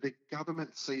 the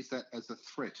government sees that as a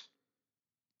threat.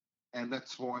 And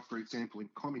that's why, for example, in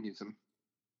communism,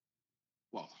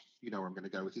 well, you know where I'm going to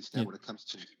go with this now when it comes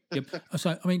to... Yep.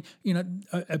 So,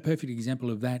 a perfect example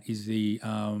of that is the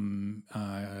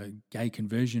gay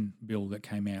conversion bill that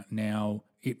came out. Now,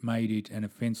 it made it an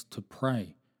offence to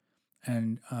pray.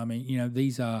 And,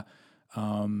 these are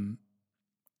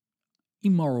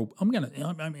immoral.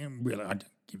 Really, I don't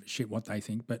give a shit what they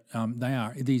think, but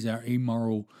these are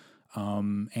immoral,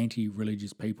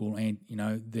 anti-religious people. And,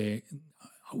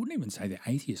 I wouldn't even say they're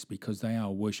atheists because they are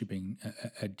worshipping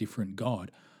a different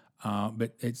God.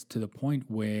 But it's to the point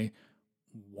where,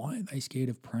 why are they scared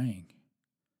of praying?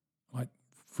 Like,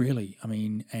 really?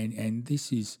 And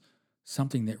this is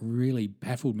something that really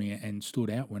baffled me and stood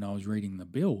out when I was reading the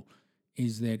bill,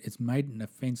 is that it's made an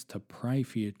offence to pray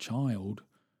for your child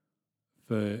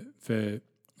for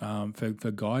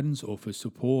guidance or for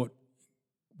support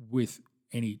with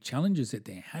any challenges that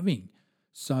they're having.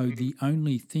 So the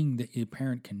only thing that your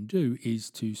parent can do is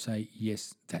to say,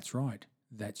 yes, that's right,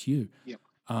 that's you. Yep.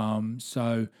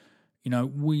 So,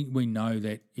 we know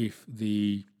that if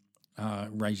the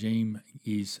regime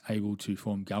is able to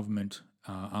form government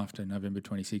after November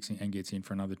 26 and gets in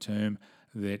for another term,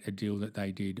 that a deal that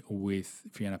they did with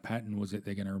Fiona Patten was that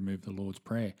they're going to remove the Lord's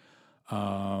Prayer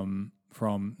from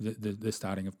the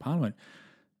starting of Parliament.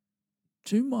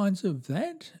 Two minds of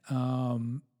that.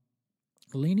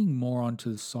 Leaning more onto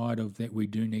the side of that we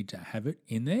do need to have it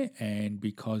in there, and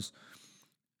because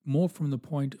more from the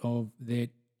point of that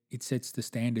it sets the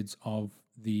standards of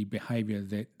the behaviour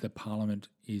that the Parliament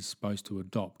is supposed to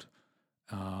adopt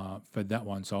for that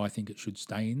one. So I think it should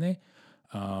stay in there.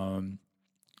 If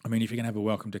you're going to have a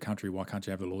welcome to country, why can't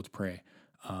you have a Lord's Prayer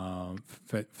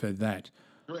for that?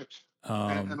 Correct.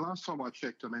 And last time I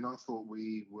checked, I thought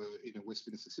we were in a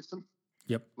Westminster system.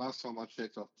 Yep. Last time I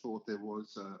checked, I thought there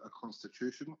was a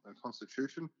constitution,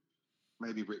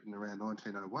 maybe written around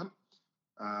 1901.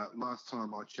 Last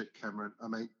time I checked, Cameron,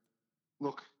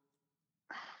 look,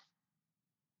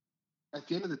 at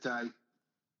the end of the day,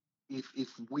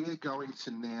 if we're going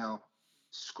to now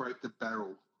scrape the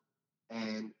barrel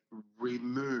and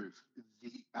remove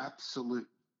the absolute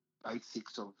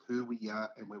basics of who we are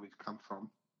and where we've come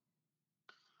from,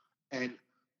 and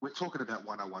we're talking about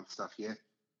 101 stuff, yeah?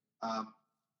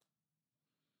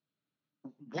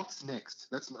 What's next?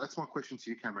 That's my question to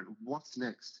you, Cameron. What's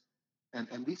next?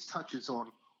 And this touches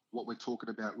on what we're talking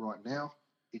about right now.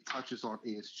 It touches on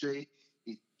ESG.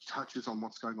 It touches on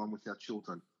what's going on with our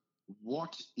children.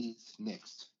 What is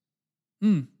next?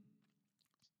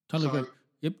 Totally agree.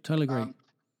 Yep, totally agree.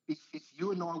 If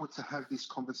you and I were to have this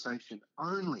conversation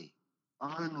only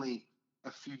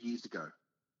a few years ago,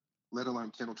 let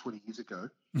alone 10 or 20 years ago,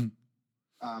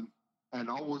 and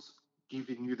I was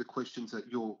giving you the questions that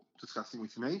you're discussing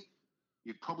with me,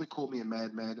 you'd probably call me a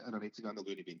madman and I need to go in the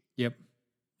loony bin. Yep.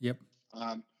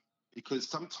 Because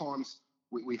sometimes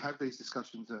we have these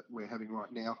discussions that we're having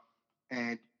right now,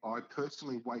 and I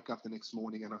personally wake up the next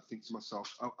morning and I think to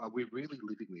myself, are we really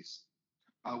living this?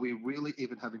 Are we really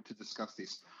even having to discuss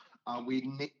this? Are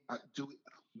we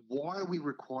why are we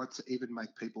required to even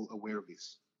make people aware of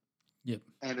this? Yep.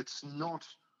 And it's not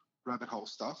rabbit hole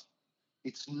stuff.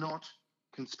 It's not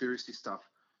conspiracy stuff.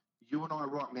 You and I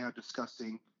right now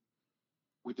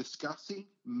we're discussing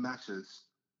matters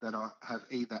that have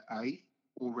either A,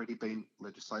 already been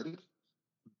legislated,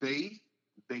 B,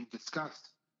 being discussed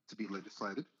to be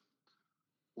legislated,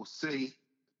 or C,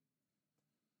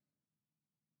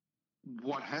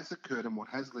 what has occurred and what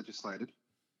has legislated,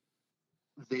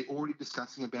 they're already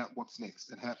discussing about what's next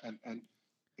and how, and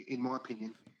in my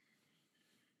opinion,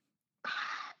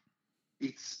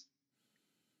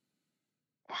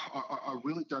 I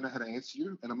really don't know how to answer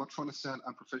you, and I'm not trying to sound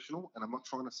unprofessional, and I'm not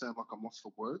trying to sound like I'm lost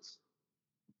for words,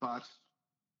 but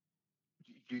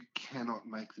you cannot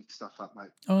make this stuff up, mate.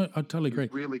 Oh, I totally agree.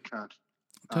 You really can't.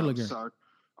 Totally agree. So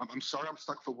I'm sorry I'm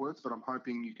stuck for words, but I'm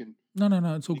hoping you can. No,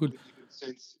 it's all good. You can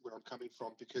sense where I'm coming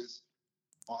from, because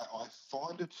I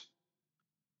find it.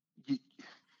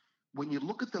 When you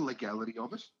look at the legality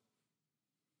of it,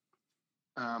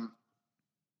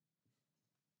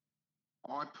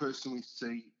 I personally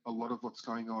see a lot of what's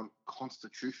going on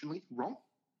constitutionally wrong.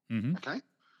 Mm-hmm. Okay.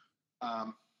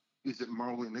 Is it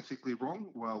morally and ethically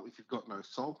wrong? Well, if you've got no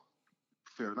soul,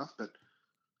 fair enough. But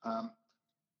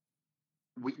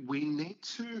we need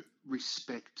to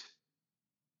respect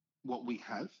what we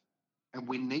have, and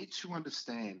we need to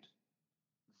understand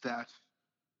that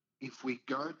if we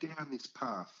go down this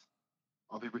path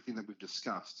of everything that we've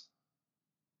discussed,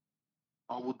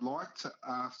 I would like to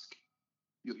ask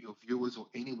your viewers or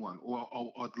anyone, or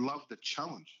I'd love the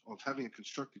challenge of having a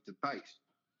constructive debate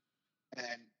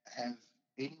and have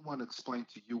anyone explain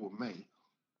to you or me,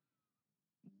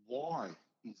 why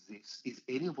is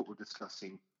any of what we're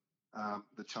discussing,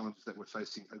 the challenges that we're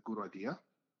facing, a good idea?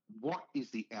 What is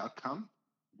the outcome?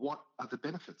 What are the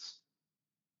benefits?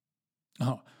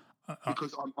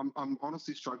 Because I'm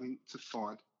honestly struggling to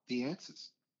find the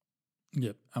answers.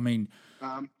 Yep. I mean,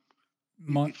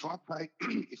 if I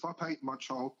pay my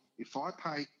child, if I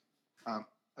pay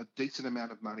a decent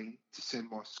amount of money to send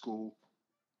my school,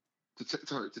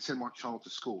 to send my child to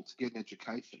school to get an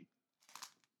education,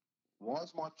 why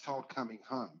is my child coming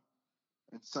home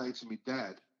and saying to me,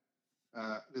 Dad,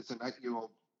 there's an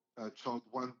 8-year-old child,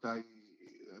 one day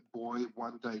boy,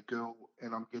 one day girl,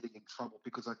 and I'm getting in trouble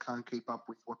because I can't keep up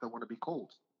with what they want to be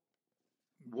called?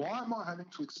 Why am I having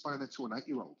to explain that to an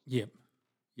 8-year-old? Yep.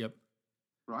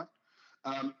 Right?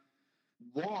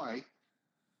 Why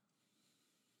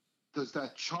is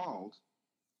that child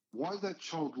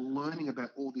learning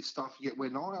about all this stuff? Yet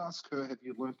when I ask her, have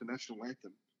you learned the national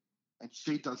anthem? And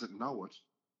she doesn't know it.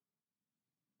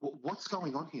 What's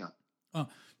going on here? Oh,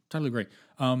 totally agree.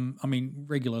 I mean,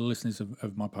 regular listeners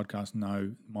of my podcast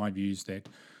know my views that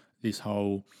this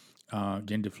whole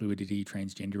gender fluidity,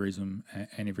 transgenderism,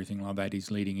 and everything like that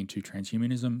is leading into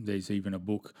transhumanism. There's even a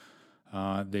book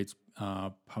that's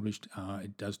published.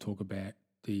 It does talk about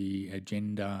the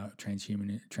agenda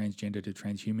transgender to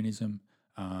transhumanism.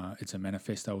 It's a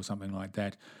manifesto or something like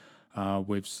that.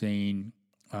 We've seen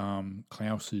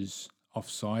Klaus's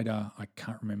offsider. I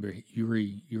can't remember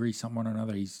Yuri someone or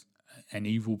another. He's an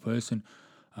evil person.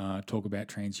 Talk about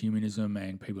transhumanism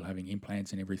and people having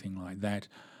implants and everything like that.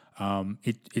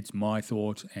 It's my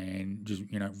thought, and just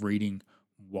reading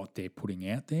what they're putting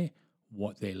out there,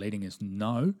 what they're letting us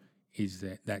know is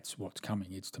that that's what's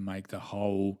coming. It's to make the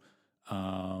whole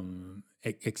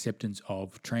acceptance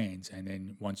of trans, and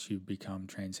then once you become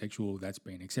transsexual, that's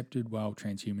been accepted. Well,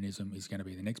 transhumanism is going to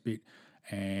be the next bit,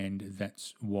 and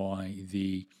that's why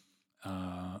the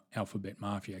alphabet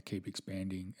mafia keep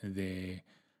expanding the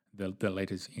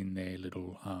letters in their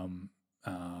little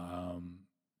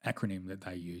acronym that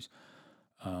they use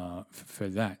for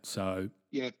that. So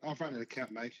yeah, I've run an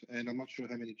account, mate, and I'm not sure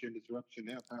how many genders are up to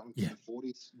now. Apparently, it's in the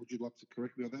 40s. Would you like to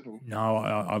correct me on that? Or no,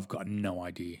 I've got no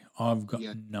idea.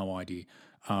 No idea.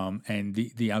 And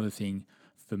the other thing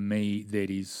for me that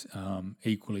is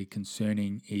equally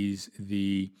concerning is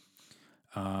the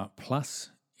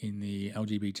plus in the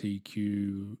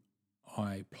LGBTQI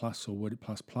plus, or what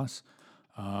plus.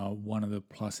 One of the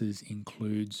pluses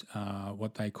includes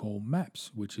what they call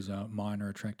MAPS, which is a minor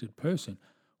attracted person.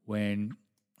 When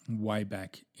way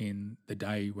back in the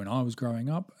day when I was growing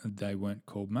up, they weren't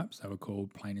called MAPS, they were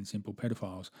called plain and simple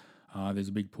pedophiles. There's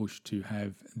a big push to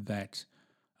have that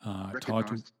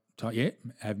title,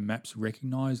 have MAPS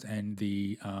recognised and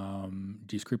the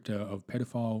descriptor of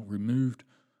pedophile removed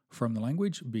from the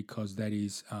language, because that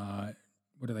is,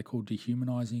 what are they called,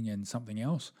 dehumanising and something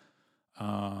else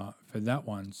for that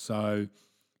one. So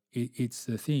it's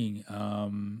the thing.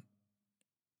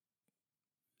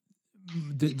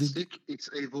 It's sick, it's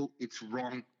evil, it's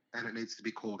wrong, and it needs to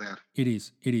be called out. It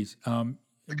is.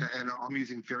 Okay, and I'm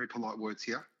using very polite words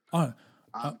here. Oh,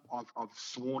 I've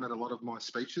sworn at a lot of my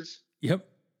speeches. yep.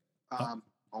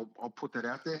 I'll put that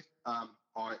out there.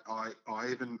 I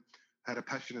even had a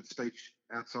passionate speech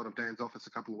outside of Dan's office a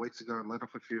couple of weeks ago and let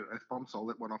off a few F-bombs. So I'll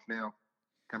let one off now,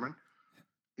 Cameron.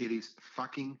 It is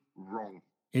fucking wrong.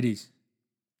 It is.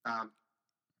 And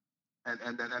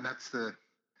that's the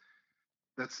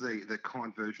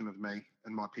kind version of me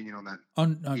and my opinion on that.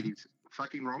 It is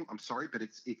fucking wrong. I'm sorry, but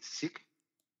it's sick.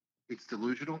 It's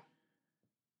delusional.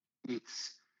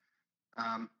 It's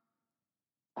I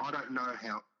don't know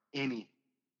how any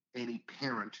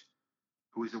parent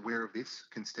who is aware of this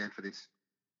can stand for this.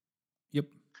 Yep,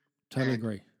 totally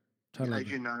agree. Totally.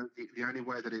 As you know, the only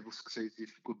way that evil succeeds is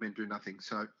if good men do nothing.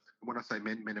 So when I say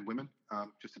men and women,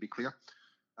 just to be clear.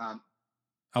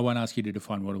 I won't ask you to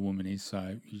define what a woman is,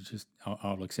 so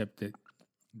I'll accept that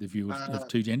the view of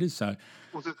two genders. So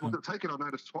was it taken on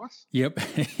notice twice? Yep.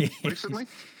 Recently.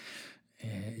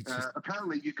 Yeah,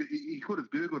 apparently you could have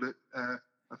Googled it.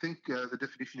 I think the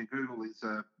definition in Google is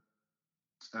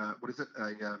what is it?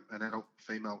 An adult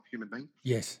female human being.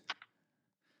 Yes.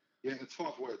 Yeah, it's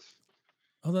 5 words.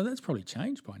 Although that's probably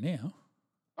changed by now.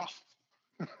 Oh,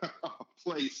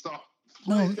 please stop.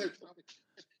 No.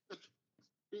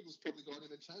 Google's probably gone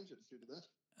in and changed it due to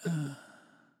that.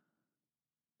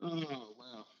 Oh,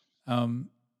 wow.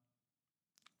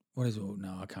 What is it? Oh,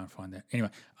 no, I can't find that. Anyway,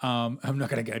 I'm not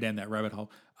going to go down that rabbit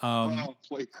hole.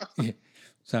 Please. Yeah,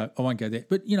 so I won't go there.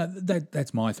 But,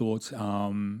 that's my thoughts.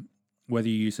 Whether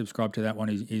you subscribe to that one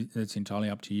it's entirely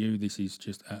up to you. This is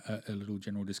just a little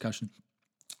general discussion.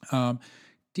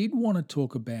 Did want to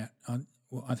talk about,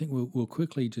 I think we'll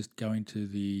quickly just go into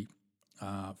the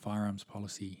firearms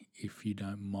policy, if you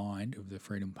don't mind, of the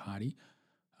Freedom Party.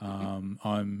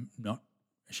 I'm not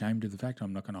ashamed of the fact.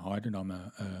 I'm not going to hide it. I'm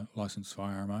a licensed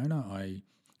firearm owner. I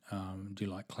do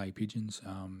like clay pigeons.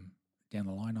 Down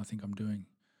the line, I think I'm doing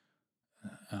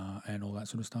and all that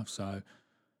sort of stuff. So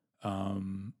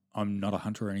I'm not a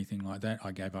hunter or anything like that.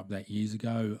 I gave up that years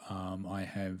ago. I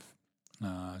have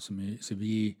some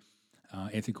severe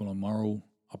ethical and moral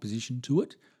opposition to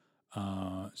it.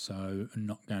 So I'm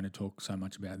not going to talk so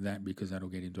much about that because that'll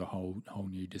get into a whole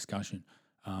new discussion.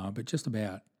 But just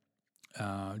about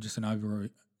just an over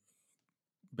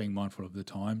being mindful of the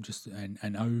time, just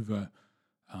and over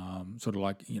sort of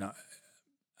like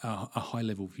a high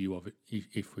level view of it,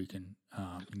 if we can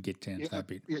get down to that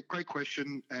bit. Yeah, great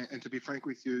question. And to be frank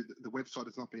with you, the website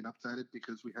has not been updated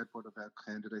because we had one of our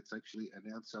candidates actually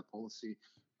announce our policy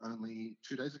only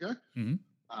 2 days ago. Mm-hmm.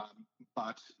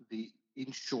 But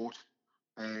in short,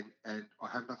 and I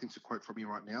have nothing to quote from you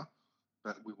right now,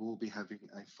 but we will be having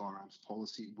a firearms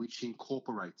policy which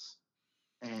incorporates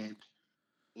and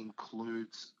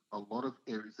includes a lot of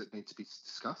areas that need to be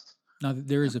discussed. No,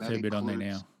 there is a fair bit on there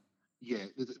now. Yeah,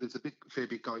 there's a fair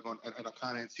bit going on, and I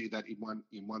can't answer you that in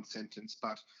one sentence.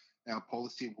 But our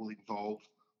policy will involve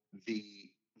the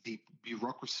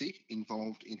bureaucracy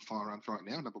involved in firearms right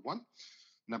now. Number one.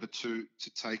 Number two,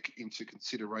 to take into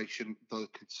consideration the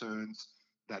concerns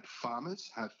that farmers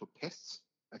have for pests,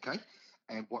 okay,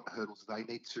 and what hurdles they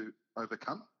need to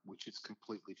overcome, which is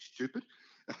completely stupid,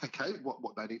 okay.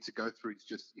 What they need to go through is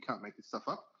just, you can't make this stuff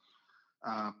up.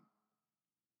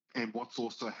 And what's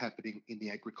also happening in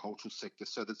the agricultural sector.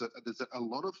 So there's a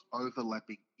lot of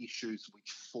overlapping issues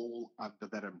which fall under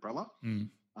that umbrella.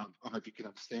 I hope you can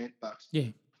understand, but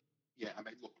I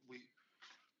mean, look,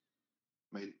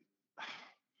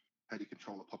 how do you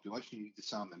control the population? You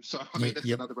disarm them. So, I mean, that's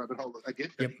another rabbit hole again.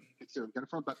 Consider I'm going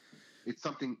from, but it's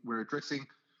something we're addressing.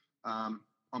 I'm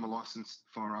a licensed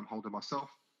firearm holder myself.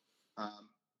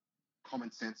 Common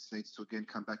sense needs to again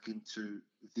come back into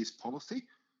this policy,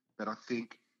 but I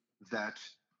think that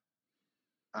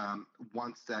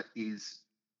once that is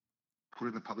put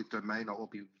in the public domain, I will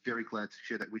be very glad to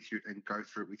share that with you and go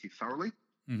through it with you thoroughly.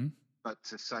 Mm-hmm. But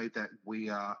to say that we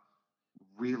are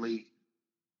really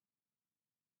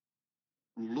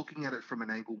looking at it from an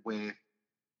angle where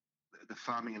the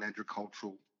farming and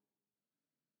agricultural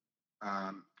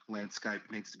landscape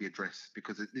needs to be addressed,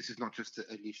 because this is not just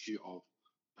an issue of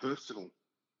personal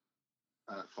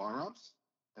firearms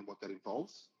and what that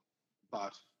involves,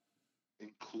 but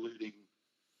including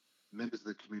members of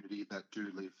the community that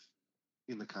do live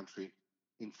in the country,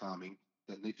 in farming,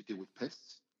 that need to deal with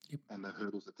pests and the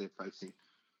hurdles that they're facing.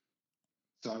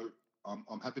 So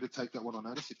I'm happy to take that one on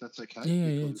notice if that's okay.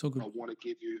 Yeah, it's all good. I want to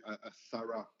give you a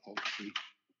thorough policy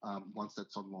once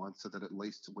that's online, so that at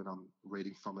least when I'm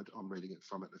reading from it, I'm reading it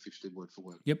from it officially word for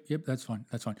word. Yep, that's fine.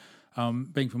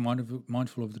 Being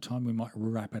mindful of the time, we might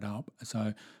wrap it up.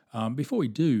 So before we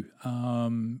do,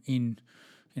 in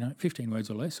 15 words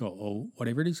or less or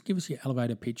whatever it is. Give us your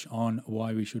elevator pitch on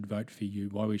why we should vote for you,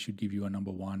 why we should give you a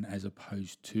number one as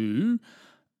opposed to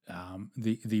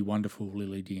the wonderful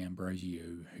Lily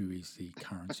D'Ambrosio, who is the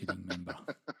current sitting member.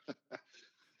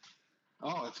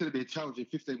 Oh, it's going to be a challenging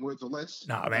 15 words or less.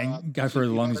 No, man, go for as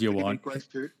long as you want. Grace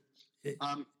period.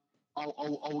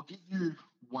 I'll give you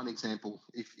one example,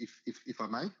 if I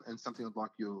may, and something I'd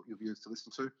like your viewers to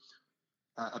listen to.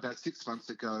 About 6 months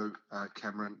ago,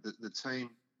 Cameron, the team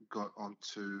got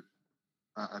onto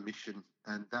a mission,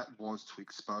 and that was to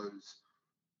expose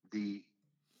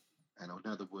and I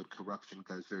know the word corruption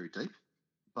goes very deep,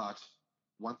 but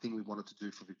one thing we wanted to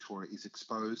do for Victoria is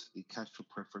expose the cash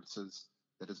preferences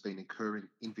that has been occurring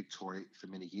in Victoria for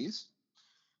many years,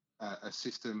 a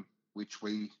system which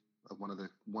we are one of the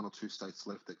one or two states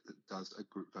left that does a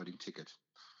group voting ticket.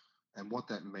 And what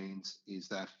that means is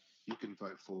that you can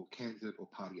vote for candidate or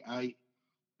party A.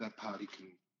 That party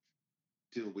can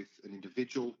deal with an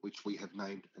individual, which we have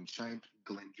named and shamed,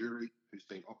 Glenn Jury, who's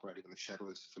been operating in the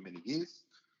shadows for many years.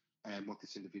 And what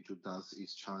this individual does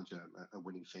is charge a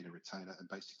winning fee and a retainer and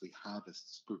basically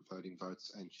harvests group voting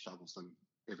votes and shovels them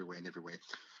everywhere and everywhere.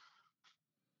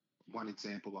 One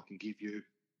example I can give you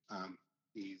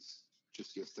is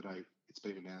just yesterday, it's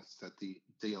been announced that the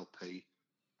DLP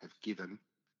have given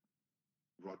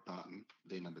Rod Barton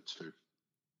their number 2.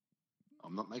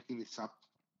 I'm not making this up.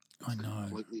 I know.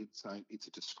 Completely insane. It's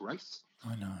a disgrace.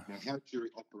 I know. Now, how jury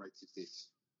operates is this.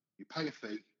 You pay a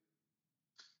fee,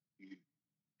 you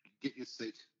get your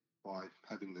seat by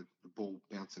having the ball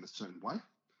bounce in a certain way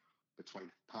between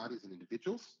parties and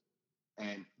individuals,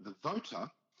 and the voter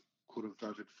could have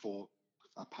voted for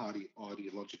a party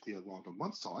ideologically aligned on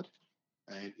one side,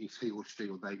 and if he or she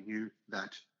or they knew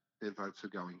that their votes were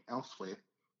going elsewhere,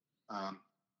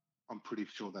 I'm pretty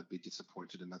sure they'd be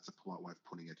disappointed, and that's a polite way of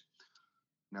putting it.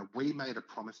 Now, we made a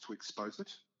promise to expose it.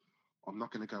 I'm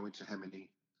not going to go into how many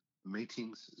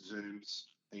meetings, Zooms,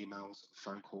 emails,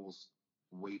 phone calls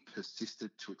we persisted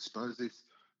to expose this.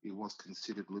 It was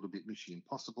considered a little bit mission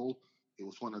impossible. It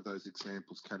was one of those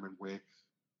examples, Cameron, where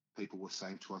people were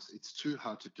saying to us, it's too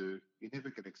hard to do. You're never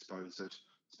going to expose it.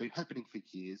 It's been happening for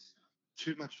years.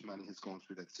 Too much money has gone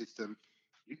through that system.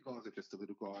 You guys are just a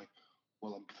little guy.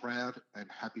 Well, I'm proud and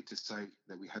happy to say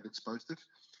that we have exposed it.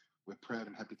 We're proud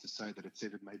and happy to say that it's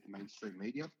even made the mainstream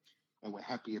media. And we're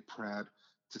happy and proud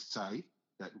to say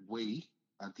that we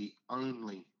are the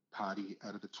only party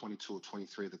out of the 22 or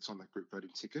 23 that's on that group voting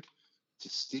ticket to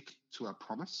stick to our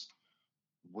promise.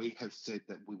 We have said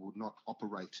that we will not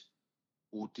operate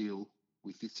or deal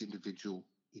with this individual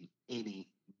in any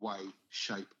way,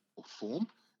 shape or form.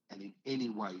 And in any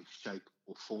way, shape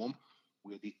or form,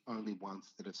 we're the only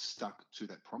ones that have stuck to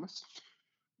that promise.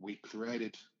 We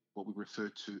created what we refer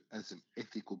to as an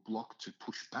ethical block to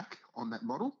push back on that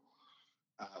model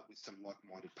with some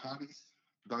like-minded parties.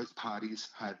 Those parties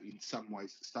have in some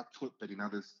ways stuck to it, but in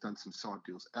others done some side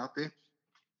deals out there.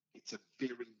 It's a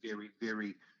very, very,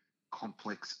 very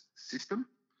complex system,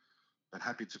 but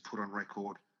happy to put on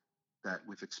record that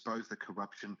we've exposed the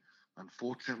corruption.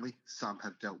 Unfortunately, some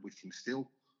have dealt with him still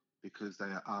because they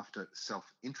are after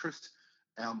self-interest.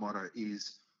 Our motto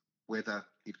is whether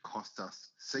it costs us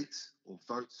seats or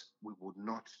votes, we would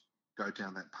not go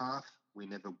down that path. We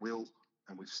never will,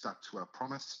 and we've stuck to our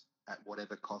promise at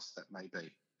whatever cost that may be.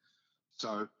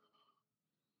 So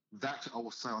that I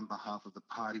will say on behalf of the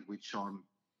party, which I'm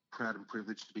proud and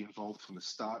privileged to be involved from the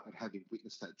start and having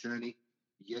witnessed that journey.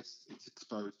 Yes, it's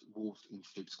exposed wolves in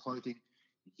sheep's clothing.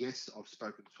 Yes, I've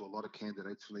spoken to a lot of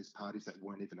candidates from these parties that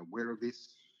weren't even aware of this.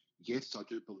 Yes, I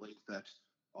do believe that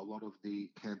a lot of the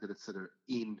candidates that are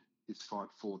in this fight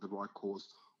for the right cause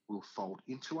will fold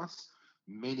into us.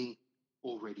 Many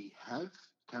already have,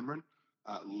 Cameron,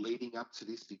 leading up to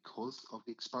this because of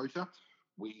the exposure.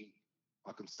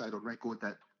 I can state on record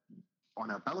that on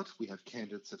our ballot, we have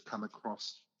candidates that have come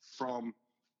across from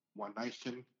One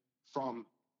Nation, from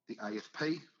the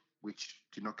AFP, which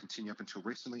did not continue up until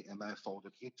recently, and they have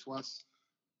folded into us,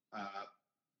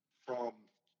 from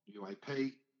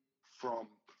UAP, from,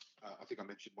 I think I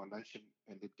mentioned One Nation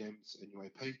and Lib Dems and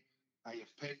UAP,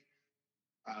 AFP.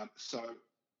 So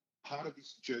part of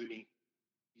this journey,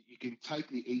 you can take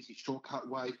the easy shortcut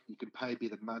way. You can pay a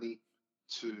bit of money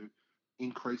to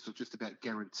increase or just about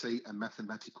guarantee a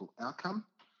mathematical outcome.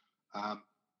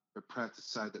 We're proud to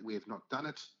say that we have not done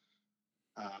it.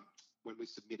 When we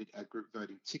submitted our group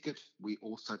voting ticket, we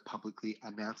also publicly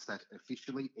announced that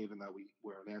officially, even though we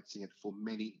were announcing it for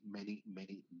many, many,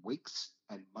 many weeks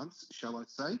and months, shall I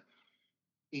say,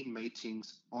 in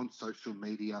meetings, on social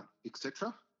media,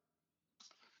 etc.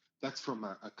 That's from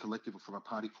a collective or from a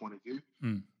party point of view.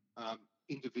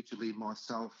 Individually,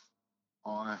 myself,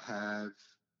 I have,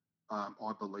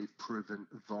 I believe, proven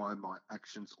via my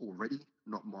actions already,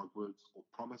 not my words or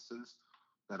promises,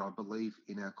 that I believe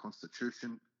in our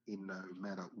Constitution in no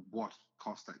matter what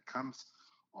cost that comes.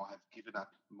 I have given up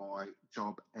my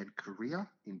job and career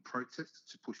in protest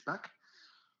to push back.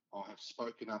 I have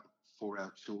spoken up for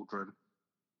our children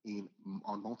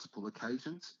on multiple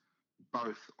occasions,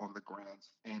 both on the grounds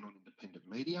and on independent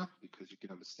media, because you can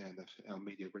understand that our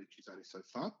media reach is only so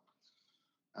far.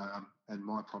 And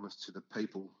my promise to the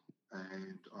people,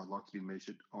 and I'd like to be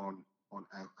measured on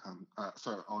outcome,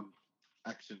 on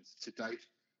actions to date,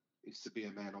 is to be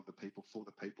a man of the people, for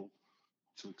the people,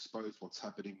 to expose what's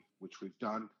happening, which we've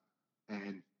done,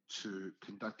 and to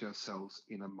conduct ourselves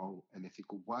in a moral and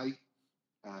ethical way,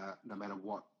 no matter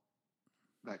what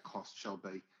that cost shall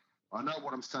be. I know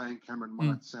what I'm saying, Cameron,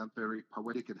 might sound very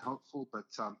poetic and helpful, but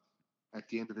at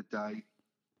the end of the day,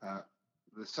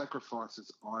 the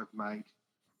sacrifices I've made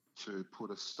to put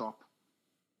a stop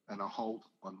and a hold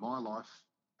on my life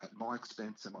at my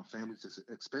expense and my family's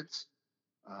expense,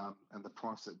 and the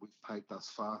price that we've paid thus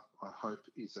far, I hope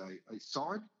is a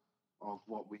sign of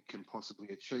what we can possibly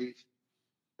achieve.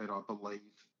 But I believe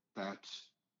that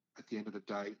at the end of the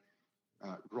day,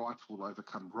 right will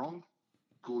overcome wrong,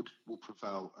 good will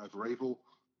prevail over evil,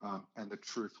 and the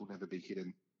truth will never be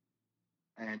hidden.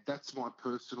 And that's my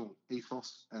personal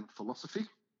ethos and philosophy.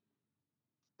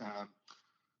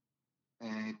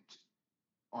 And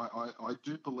I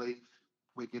do believe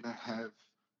we're going to have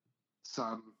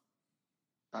some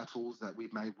battles that we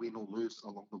may win or lose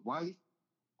along the way.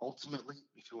 Ultimately,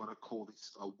 if you want to call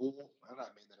this a war, I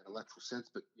don't mean that in a lateral sense,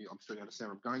 but I'm sure you understand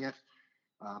where I'm going at.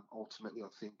 Ultimately, I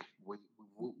think we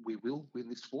will win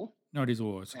this war. No, it is a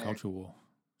war. It's a cultural war.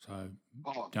 So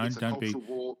it's a cultural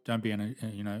war. Don't be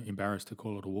embarrassed to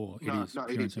call it a war.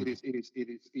 It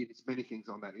is many things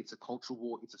on that. It's a cultural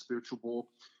war. It's a spiritual war.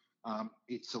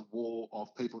 It's a war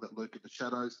of people that lurk in the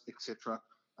shadows, etc.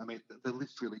 I mean, the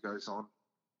list really goes on.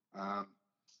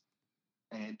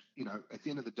 And at the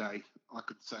end of the day, I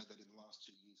could say that in the last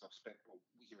 2 years, I've spent a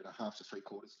year and a half to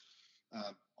 3/4.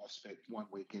 I've spent one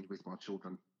weekend with my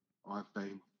children. I've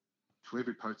been to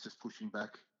every protest pushing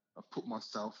back. I've put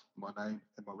myself, my name,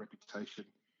 and my reputation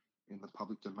in the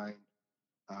public domain.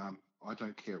 I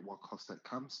don't care at what cost that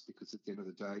comes, because at the end of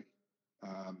the day,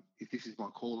 if this is my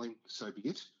calling, so be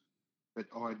it. But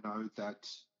I know that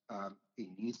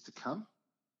in years to come,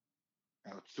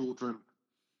 our children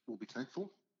will be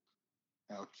thankful.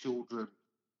 Our children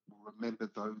will remember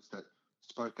those that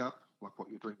spoke up, like what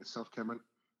you're doing yourself, Cameron,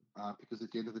 because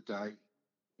at the end of the day,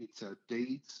 it's our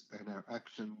deeds and our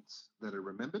actions that are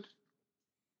remembered.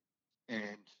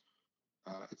 And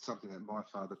it's something that my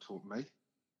father taught me.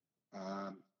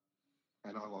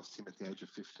 And I lost him at the age of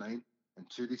 15. And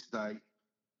to this day,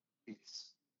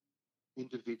 it's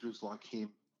individuals like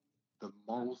him, the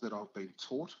morals that I've been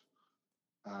taught,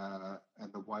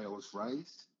 and the way I was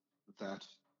raised, that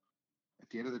at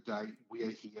the end of the day, we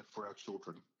are here for our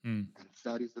children. And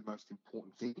that is the most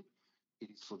important thing.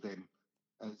 It is for them.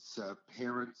 As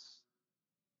parents,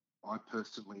 I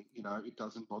personally, it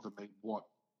doesn't bother me what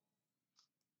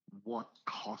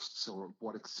costs or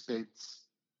what expense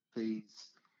these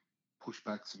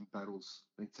pushbacks and battles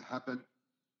need to happen.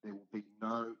 There will be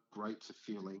no greater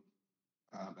feeling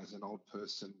as an old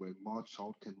person when my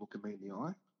child can look at me in the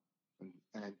eye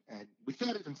and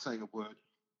without even saying a word,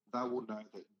 they will know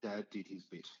that Dad did his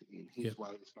bit in his way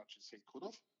as much as he could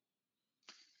have.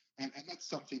 And that's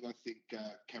something I think,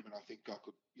 Cameron, I think I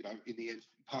could, in the end,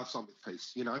 pass on with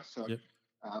peace, So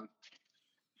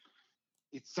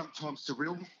it's sometimes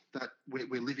surreal that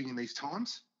we're living in these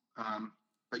times.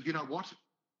 But you know what?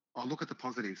 I look at the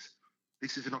positives.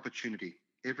 This is an opportunity.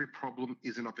 Every problem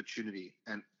is an opportunity.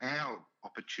 And our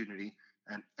opportunity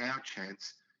and our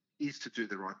chance is to do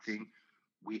the right thing.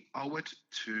 We owe it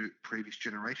to previous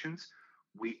generations.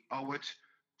 We owe it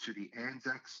to the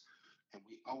Anzacs. And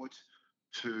we owe it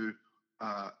to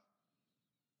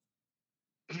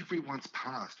everyone's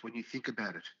past. When you think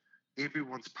about it,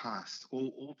 everyone's past.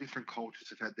 All different cultures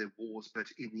have had their wars, but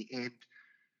in the end,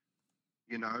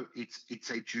 it's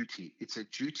a duty. It's a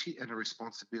duty and a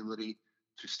responsibility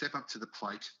to step up to the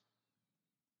plate.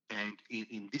 And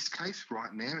in this case,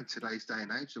 right now, in today's day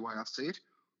and age, the way I see it,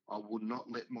 I will not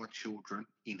let my children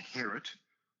inherit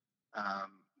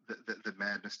the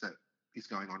madness that is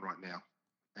going on right now.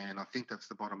 And I think that's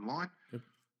the bottom line. Yep.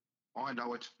 I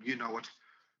know it. You know it.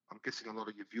 I'm guessing a lot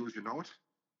of your viewers, you know it.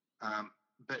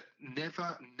 But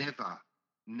never, never,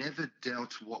 never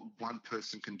doubt what one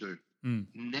person can do.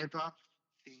 Never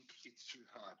think it's too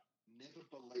hard. Never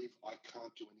believe I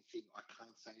can't do anything. I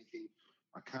can't say anything.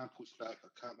 I can't push back. I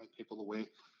can't make people aware.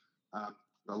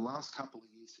 The last couple of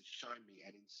years has shown me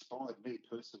and inspired me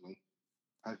personally,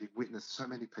 having witnessed so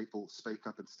many people speak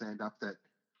up and stand up, that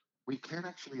we can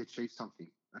actually achieve something,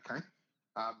 okay?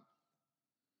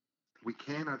 We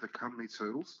can overcome these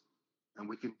hurdles, and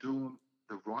we can do them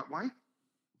the right way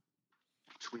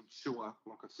to ensure,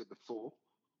 like I said before,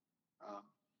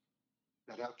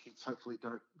 that our kids hopefully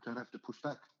don't have to push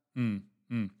back. And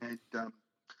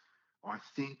I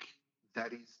think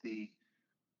that is the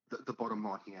bottom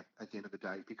line here at the end of the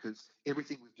day, because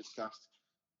everything we've discussed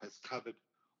has covered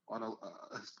on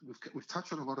we've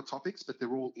touched on a lot of topics, but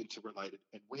they're all interrelated,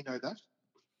 and we know that,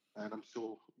 and I'm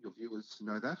sure your viewers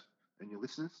know that, and your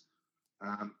listeners.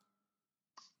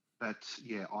 But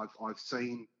yeah, I've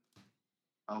seen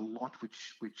a lot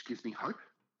which gives me hope,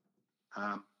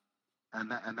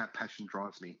 and that passion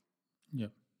drives me.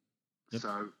 Yep.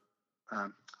 So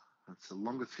that's the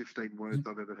longest 15 words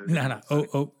I've ever heard. No,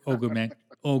 all good, man.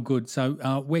 All good. So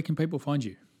where can people find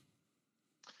you?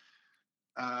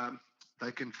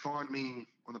 They can find me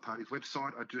on the party's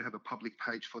website. I do have a public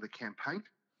page for the campaign.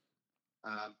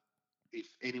 If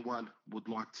anyone would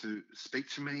like to speak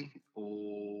to me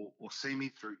or see me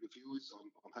through your viewers,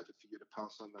 I'm happy for you to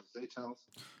pass on those details.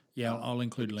 Yeah, I'll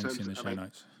include links in the show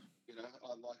notes.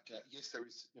 I like, yes, there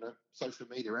is, social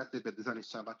media out there, but there's only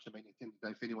so much. I mean, at the end of the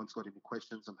day, if anyone's got any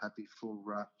questions, I'm happy for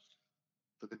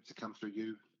them to come through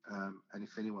you. And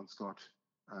if anyone's got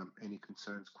any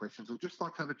concerns, questions, or just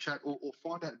like to have a chat or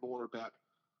find out more about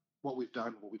what we've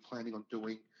done, what we're planning on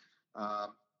doing,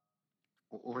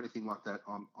 or anything like that,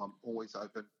 I'm always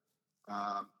open.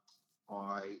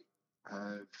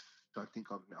 Don't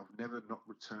think I've never not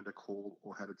returned a call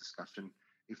or had a discussion.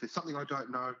 If there's something I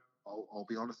don't know, I'll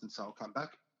be honest and say I'll come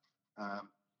back.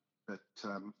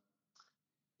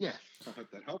 Yeah, I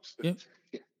hope that helps. But,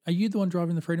 yeah. Are you the one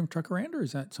driving the Freedom Truck around, or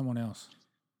is that someone else?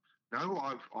 No,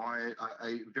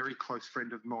 a very close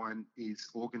friend of mine is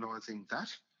organising that.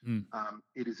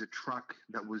 It is a truck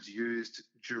that was used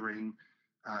during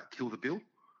Kill the Bill.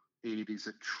 It is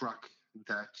a truck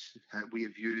that we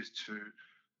have used to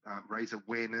raise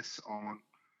awareness on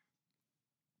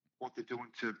what they're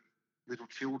doing to little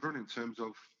children in terms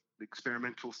of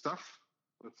experimental stuff.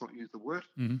 Let's not use the word.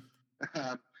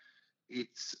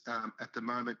 It's at the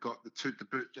moment got the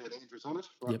boot Dad Andrews on it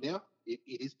right now. It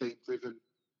is being driven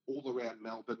all around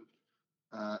Melbourne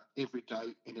every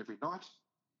day and every night.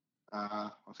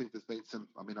 I think there's been some,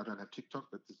 I don't have TikTok,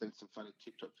 but there's been some funny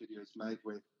TikTok videos made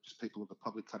where just people of the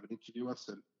public come and interview us,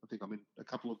 and I think I'm in a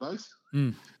couple of those.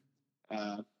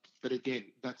 But again,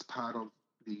 that's part of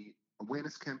the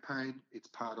awareness campaign. It's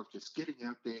part of just getting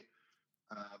out there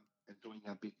and doing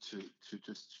our bit to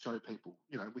just show people,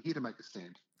 we're here to make a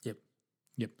stand.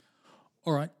 Yep.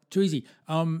 All right, too easy.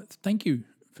 Thank you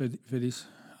for this,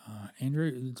 Andrew.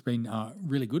 It's been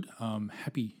really good.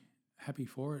 Happy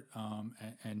for it,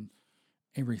 and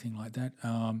everything like that.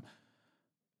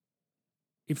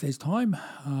 If there's time,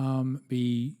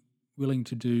 be willing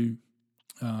to do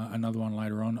another one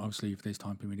later on. Obviously, if there's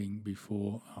time permitting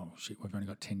before. We've only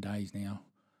got 10 days now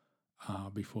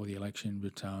before the election.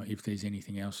 But if there's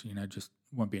anything else, just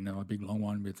won't be another big long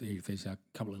one. But if there's a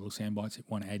couple of little sound bites that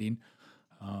want to add in,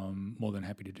 more than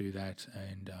happy to do that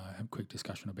and have a quick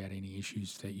discussion about any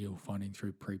issues that you're finding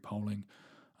through pre-polling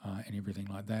and everything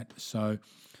like that. So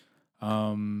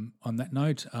on that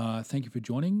note, thank you for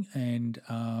joining, and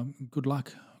good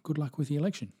luck with the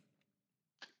election.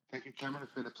 Thank you, Cameron.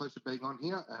 It's been a pleasure being on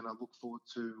here, and I look forward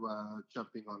to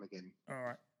jumping on again. All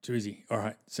right. Too easy. All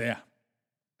right. See ya.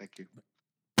 Thank you.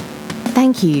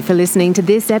 Thank you for listening to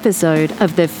this episode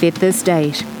of The Fifth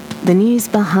Estate, the news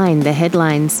behind the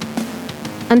headlines.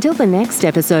 Until the next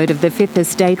episode of The Fifth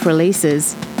Estate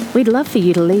releases, we'd love for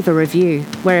you to leave a review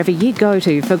wherever you go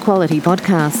to for quality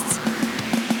podcasts.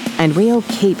 And we'll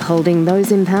keep holding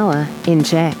those in power in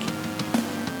check.